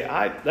they say,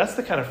 that's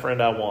the kind of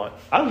friend I want.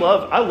 I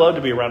love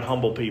to be around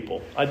humble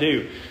people. I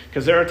do.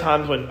 Because there are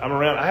times when I'm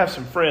around, I have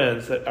some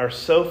friends that are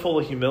so full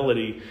of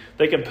humility,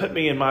 they can put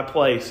me in my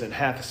place in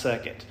half a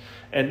second.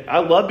 And I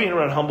love being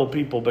around humble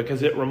people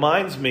because it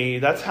reminds me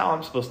that's how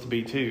I'm supposed to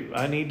be too.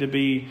 I need to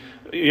be,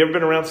 you ever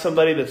been around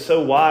somebody that's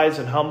so wise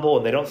and humble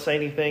and they don't say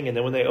anything, and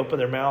then when they open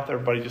their mouth,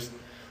 everybody just,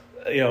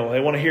 they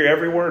want to hear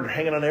every word,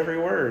 hanging on every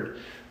word.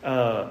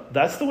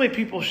 That's the way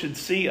people should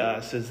see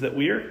us, is that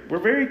we're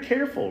very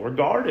careful, we're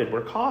guarded,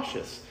 we're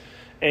cautious.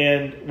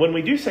 And when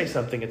we do say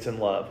something, it's in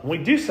love. When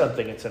we do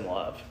something, it's in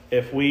love.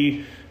 If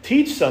we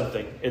teach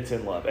something, it's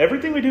in love.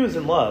 Everything we do is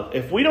in love.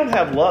 If we don't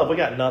have love, we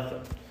got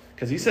nothing.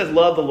 Because he says,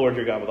 love the Lord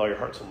your God with all your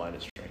heart, soul, mind,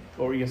 and strength.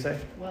 What were you going to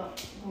say? Well,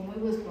 when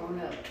we was growing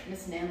up,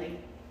 Miss Nellie,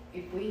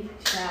 if we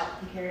shout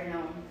and carry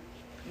on,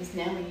 Miss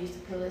Nellie used to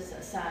pull us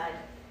aside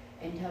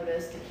and told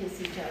us to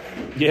kiss each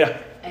other. Yeah.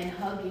 And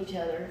hug each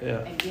other. Yeah.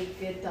 And give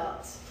good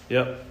thoughts.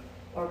 Yep.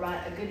 Or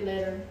write a good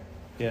letter.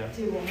 Yeah.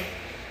 To them.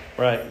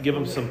 Right. Give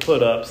them some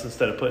put-ups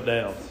instead of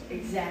put-downs.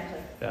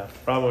 Exactly. Yeah.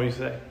 Rob, what do you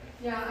say?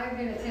 Yeah, I've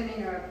been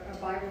attending a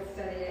Bible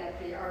study at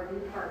the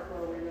RV park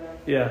where we live.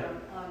 Yeah.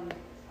 On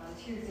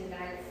Tuesday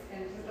nights,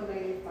 and it's just a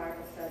ladies'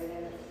 Bible study,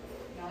 and it's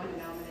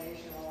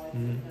non-denominational, it's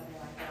nothing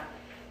like that.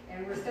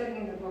 And we're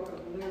studying the book of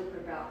Luke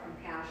about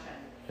compassion.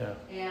 Yeah.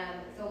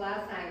 And so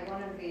last night,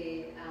 one of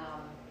the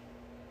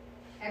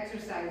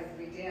exercises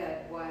we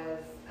did was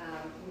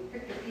we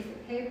picked a piece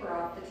of paper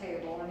off the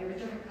table, and there was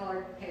different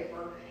colored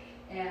paper,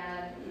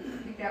 and you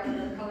picked out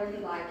whatever color you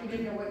like. You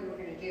didn't know what you were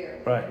going to do.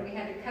 Right. And we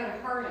had to cut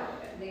a heart out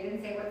of it. They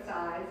didn't say what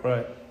size.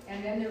 Right.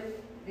 And then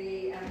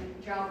the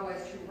job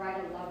was to write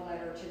a love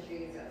letter to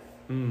Jesus.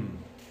 And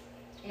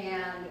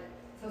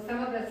so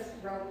some of us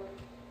wrote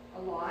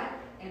a lot,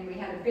 and we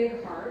had a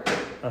big heart,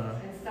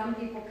 and some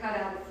people cut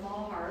out a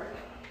small heart.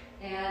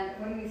 And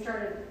when we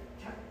started,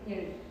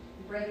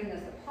 breaking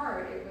this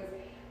apart, it was,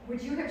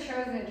 would you have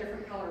chosen a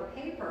different color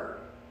paper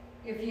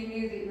if you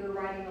knew that you were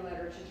writing a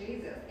letter to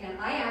Jesus? And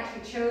I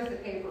actually chose the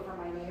paper for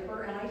my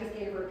neighbor, and I just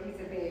gave her a piece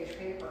of beige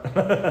paper.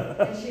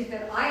 And she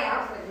said, I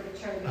absolutely would have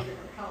chosen a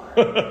different color.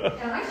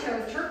 And I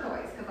chose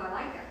turquoise because I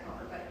like that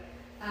color. But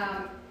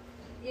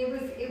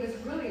it was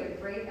really a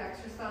great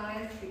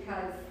exercise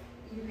because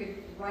you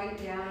could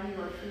write down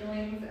your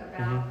feelings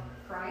about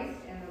Christ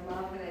and the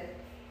love that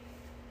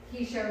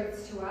he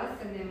shows to us,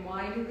 and then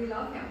why do we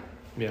love him?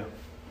 Yeah.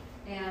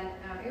 And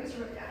it was.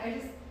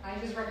 I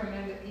just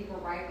recommend that people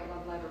write a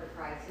love letter to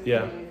Christ. It's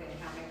amazing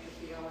how it makes you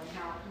feel and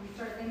how you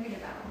start thinking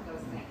about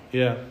those things.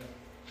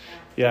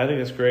 Yeah, I think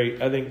that's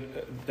great. I think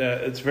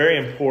that it's very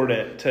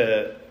important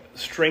to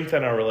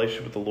strengthen our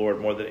relationship with the Lord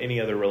more than any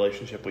other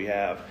relationship we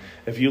have.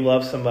 If you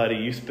love somebody,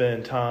 you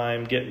spend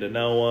time getting to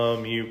know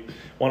them. You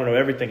want to know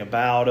everything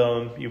about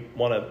them. You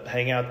want to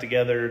hang out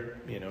together.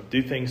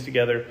 Do things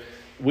together.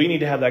 We need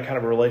to have that kind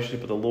of a relationship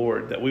with the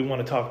Lord that we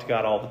want to talk to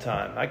God all the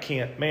time. I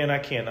can't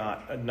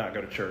not go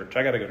to church.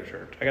 I got to go to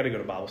church. I got to go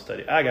to Bible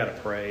study. I got to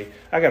pray.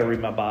 I got to read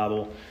my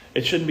Bible.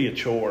 It shouldn't be a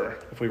chore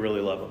if we really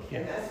love Him.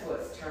 And that's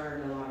what's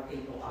turned a lot of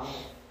people off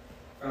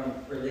from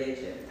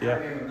religion. I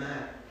remember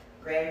my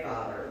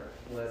grandfather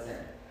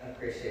wasn't a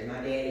Christian. My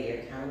daddy,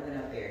 every time we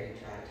went up there, he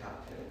tried to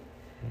talk to him.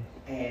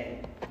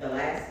 And the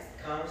last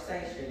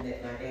conversation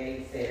that my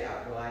daddy said,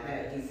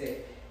 he said,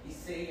 you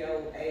see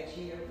old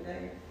A.G. over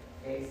there?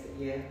 Daddy said,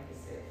 yeah. He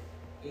said,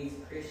 he's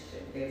a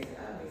Christian. Daddy said,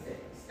 oh, he said,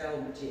 he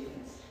stole my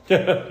chickens.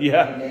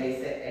 Yeah. And Daddy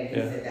said, he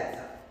said, that's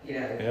all,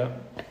 Yeah.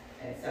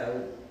 And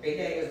so Big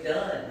Daddy was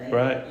done.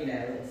 Right.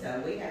 And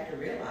so we have to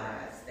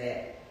realize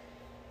that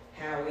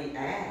how we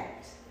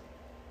act,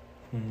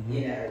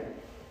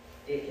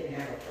 it can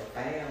have a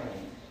profound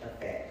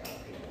effect on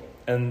people.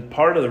 And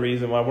part of the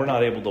reason why we're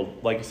not able to,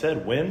 like you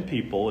said, win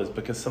people is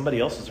because somebody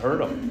else has hurt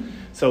them.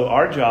 So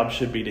our job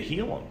should be to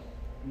heal them.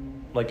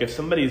 Like if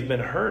somebody's been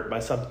hurt by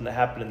something that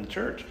happened in the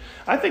church.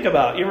 I think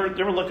about, you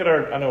ever look at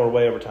I know we're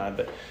way over time,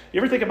 but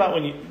you ever think about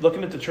when you're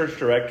looking at the church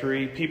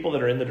directory, people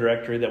that are in the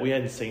directory that we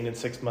hadn't seen in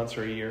 6 months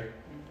or a year?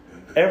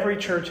 Every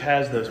church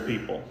has those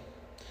people.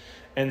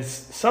 And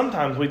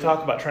sometimes we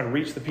talk about trying to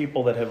reach the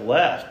people that have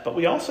left, but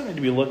we also need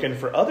to be looking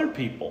for other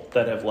people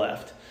that have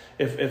left.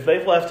 If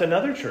they've left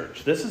another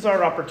church, this is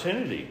our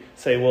opportunity.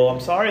 Say, well,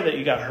 I'm sorry that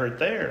you got hurt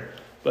there,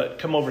 but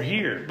come over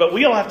here. But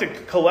we all have to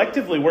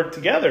collectively work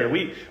together.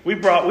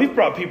 We've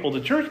brought people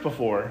to church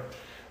before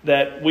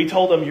that we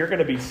told them, you're going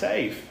to be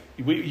safe.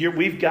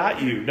 We've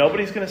got you.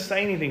 Nobody's going to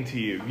say anything to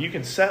you. You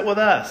can sit with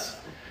us.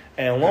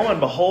 And lo and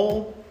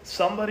behold,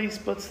 somebody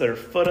puts their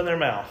foot in their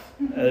mouth.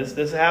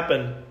 This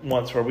happened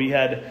once where we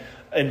had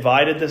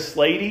invited this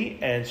lady,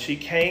 and she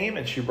came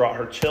and she brought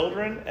her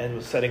children and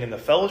was sitting in the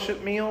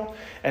fellowship meal.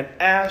 And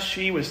as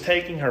she was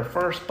taking her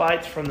first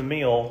bites from the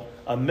meal,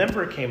 a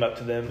member came up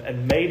to them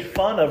and made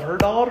fun of her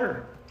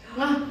daughter.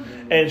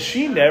 And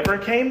she never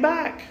came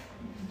back.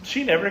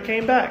 She never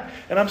came back.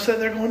 And I'm sitting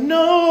there going,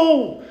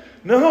 no,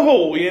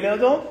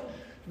 don't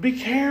be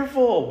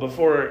careful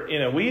before,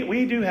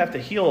 we do have to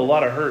heal a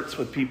lot of hurts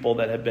with people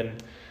that have been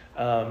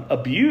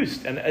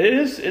abused. And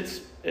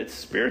it's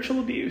spiritual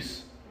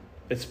abuse.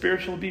 It's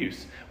spiritual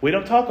abuse. We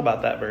don't talk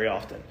about that very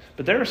often.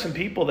 But there are some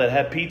people that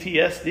have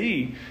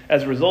PTSD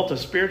as a result of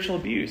spiritual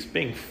abuse,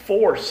 being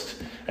forced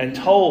and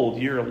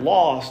told you're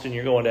lost and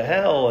you're going to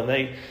hell, and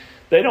they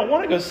don't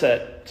want to go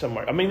sit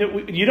somewhere. I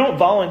mean, you don't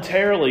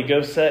voluntarily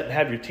go sit and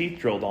have your teeth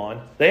drilled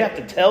on. They have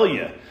to tell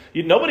you.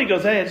 Nobody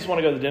goes, hey, I just want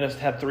to go to the dentist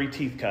and have 3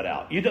 teeth cut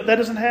out. That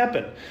doesn't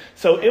happen.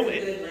 So That's a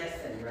good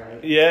lesson,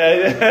 right?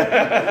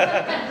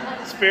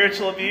 Yeah.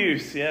 Spiritual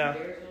abuse, yeah.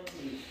 Spiritual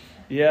abuse.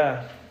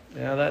 Yeah.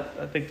 Yeah,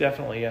 I think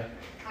definitely, yeah.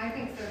 I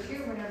think so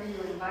too, whenever you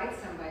invite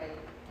somebody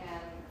and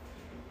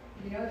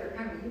they're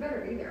coming, you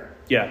better be there.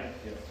 Yeah.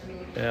 I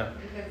mean, yeah.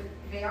 Because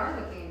they are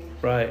looking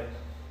right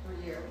for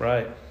you.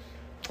 Right.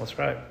 That's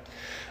right.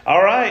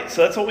 All right,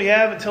 so that's what we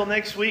have until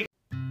next week.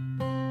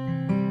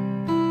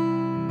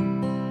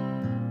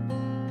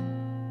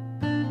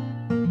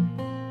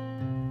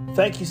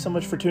 Thank you so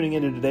much for tuning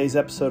into today's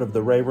episode of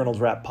the Ray Reynolds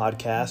Rap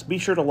Podcast. Be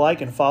sure to like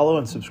and follow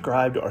and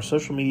subscribe to our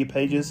social media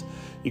pages.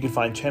 You can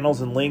find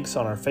channels and links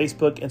on our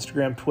Facebook,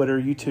 Instagram,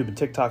 Twitter, YouTube, and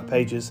TikTok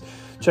pages.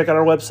 Check out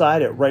our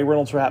website at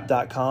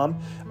rayreynoldsrap.com.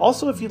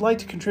 Also, if you'd like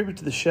to contribute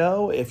to the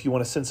show, if you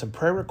want to send some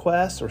prayer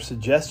requests or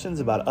suggestions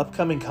about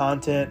upcoming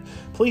content,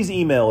 please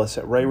email us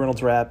at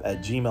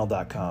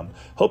rayreynoldsrap@gmail.com.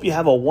 Hope you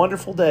have a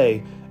wonderful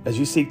day as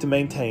you seek to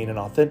maintain an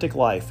authentic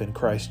life in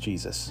Christ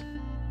Jesus.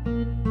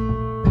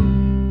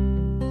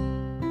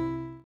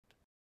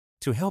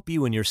 To help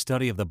you in your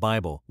study of the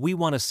Bible, we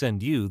want to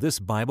send you this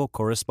Bible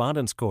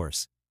correspondence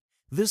course.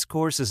 This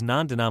course is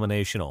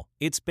non-denominational.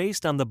 It's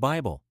based on the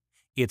Bible.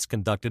 It's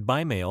conducted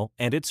by mail,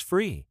 and it's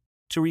free.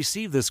 To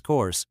receive this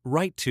course,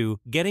 write to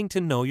Getting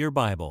to Know Your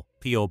Bible,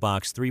 P.O.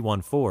 Box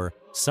 314,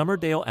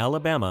 Summerdale,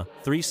 Alabama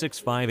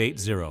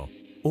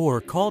 36580.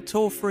 Or call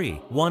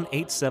toll-free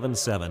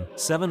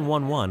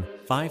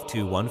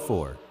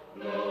 1-877-711-5214.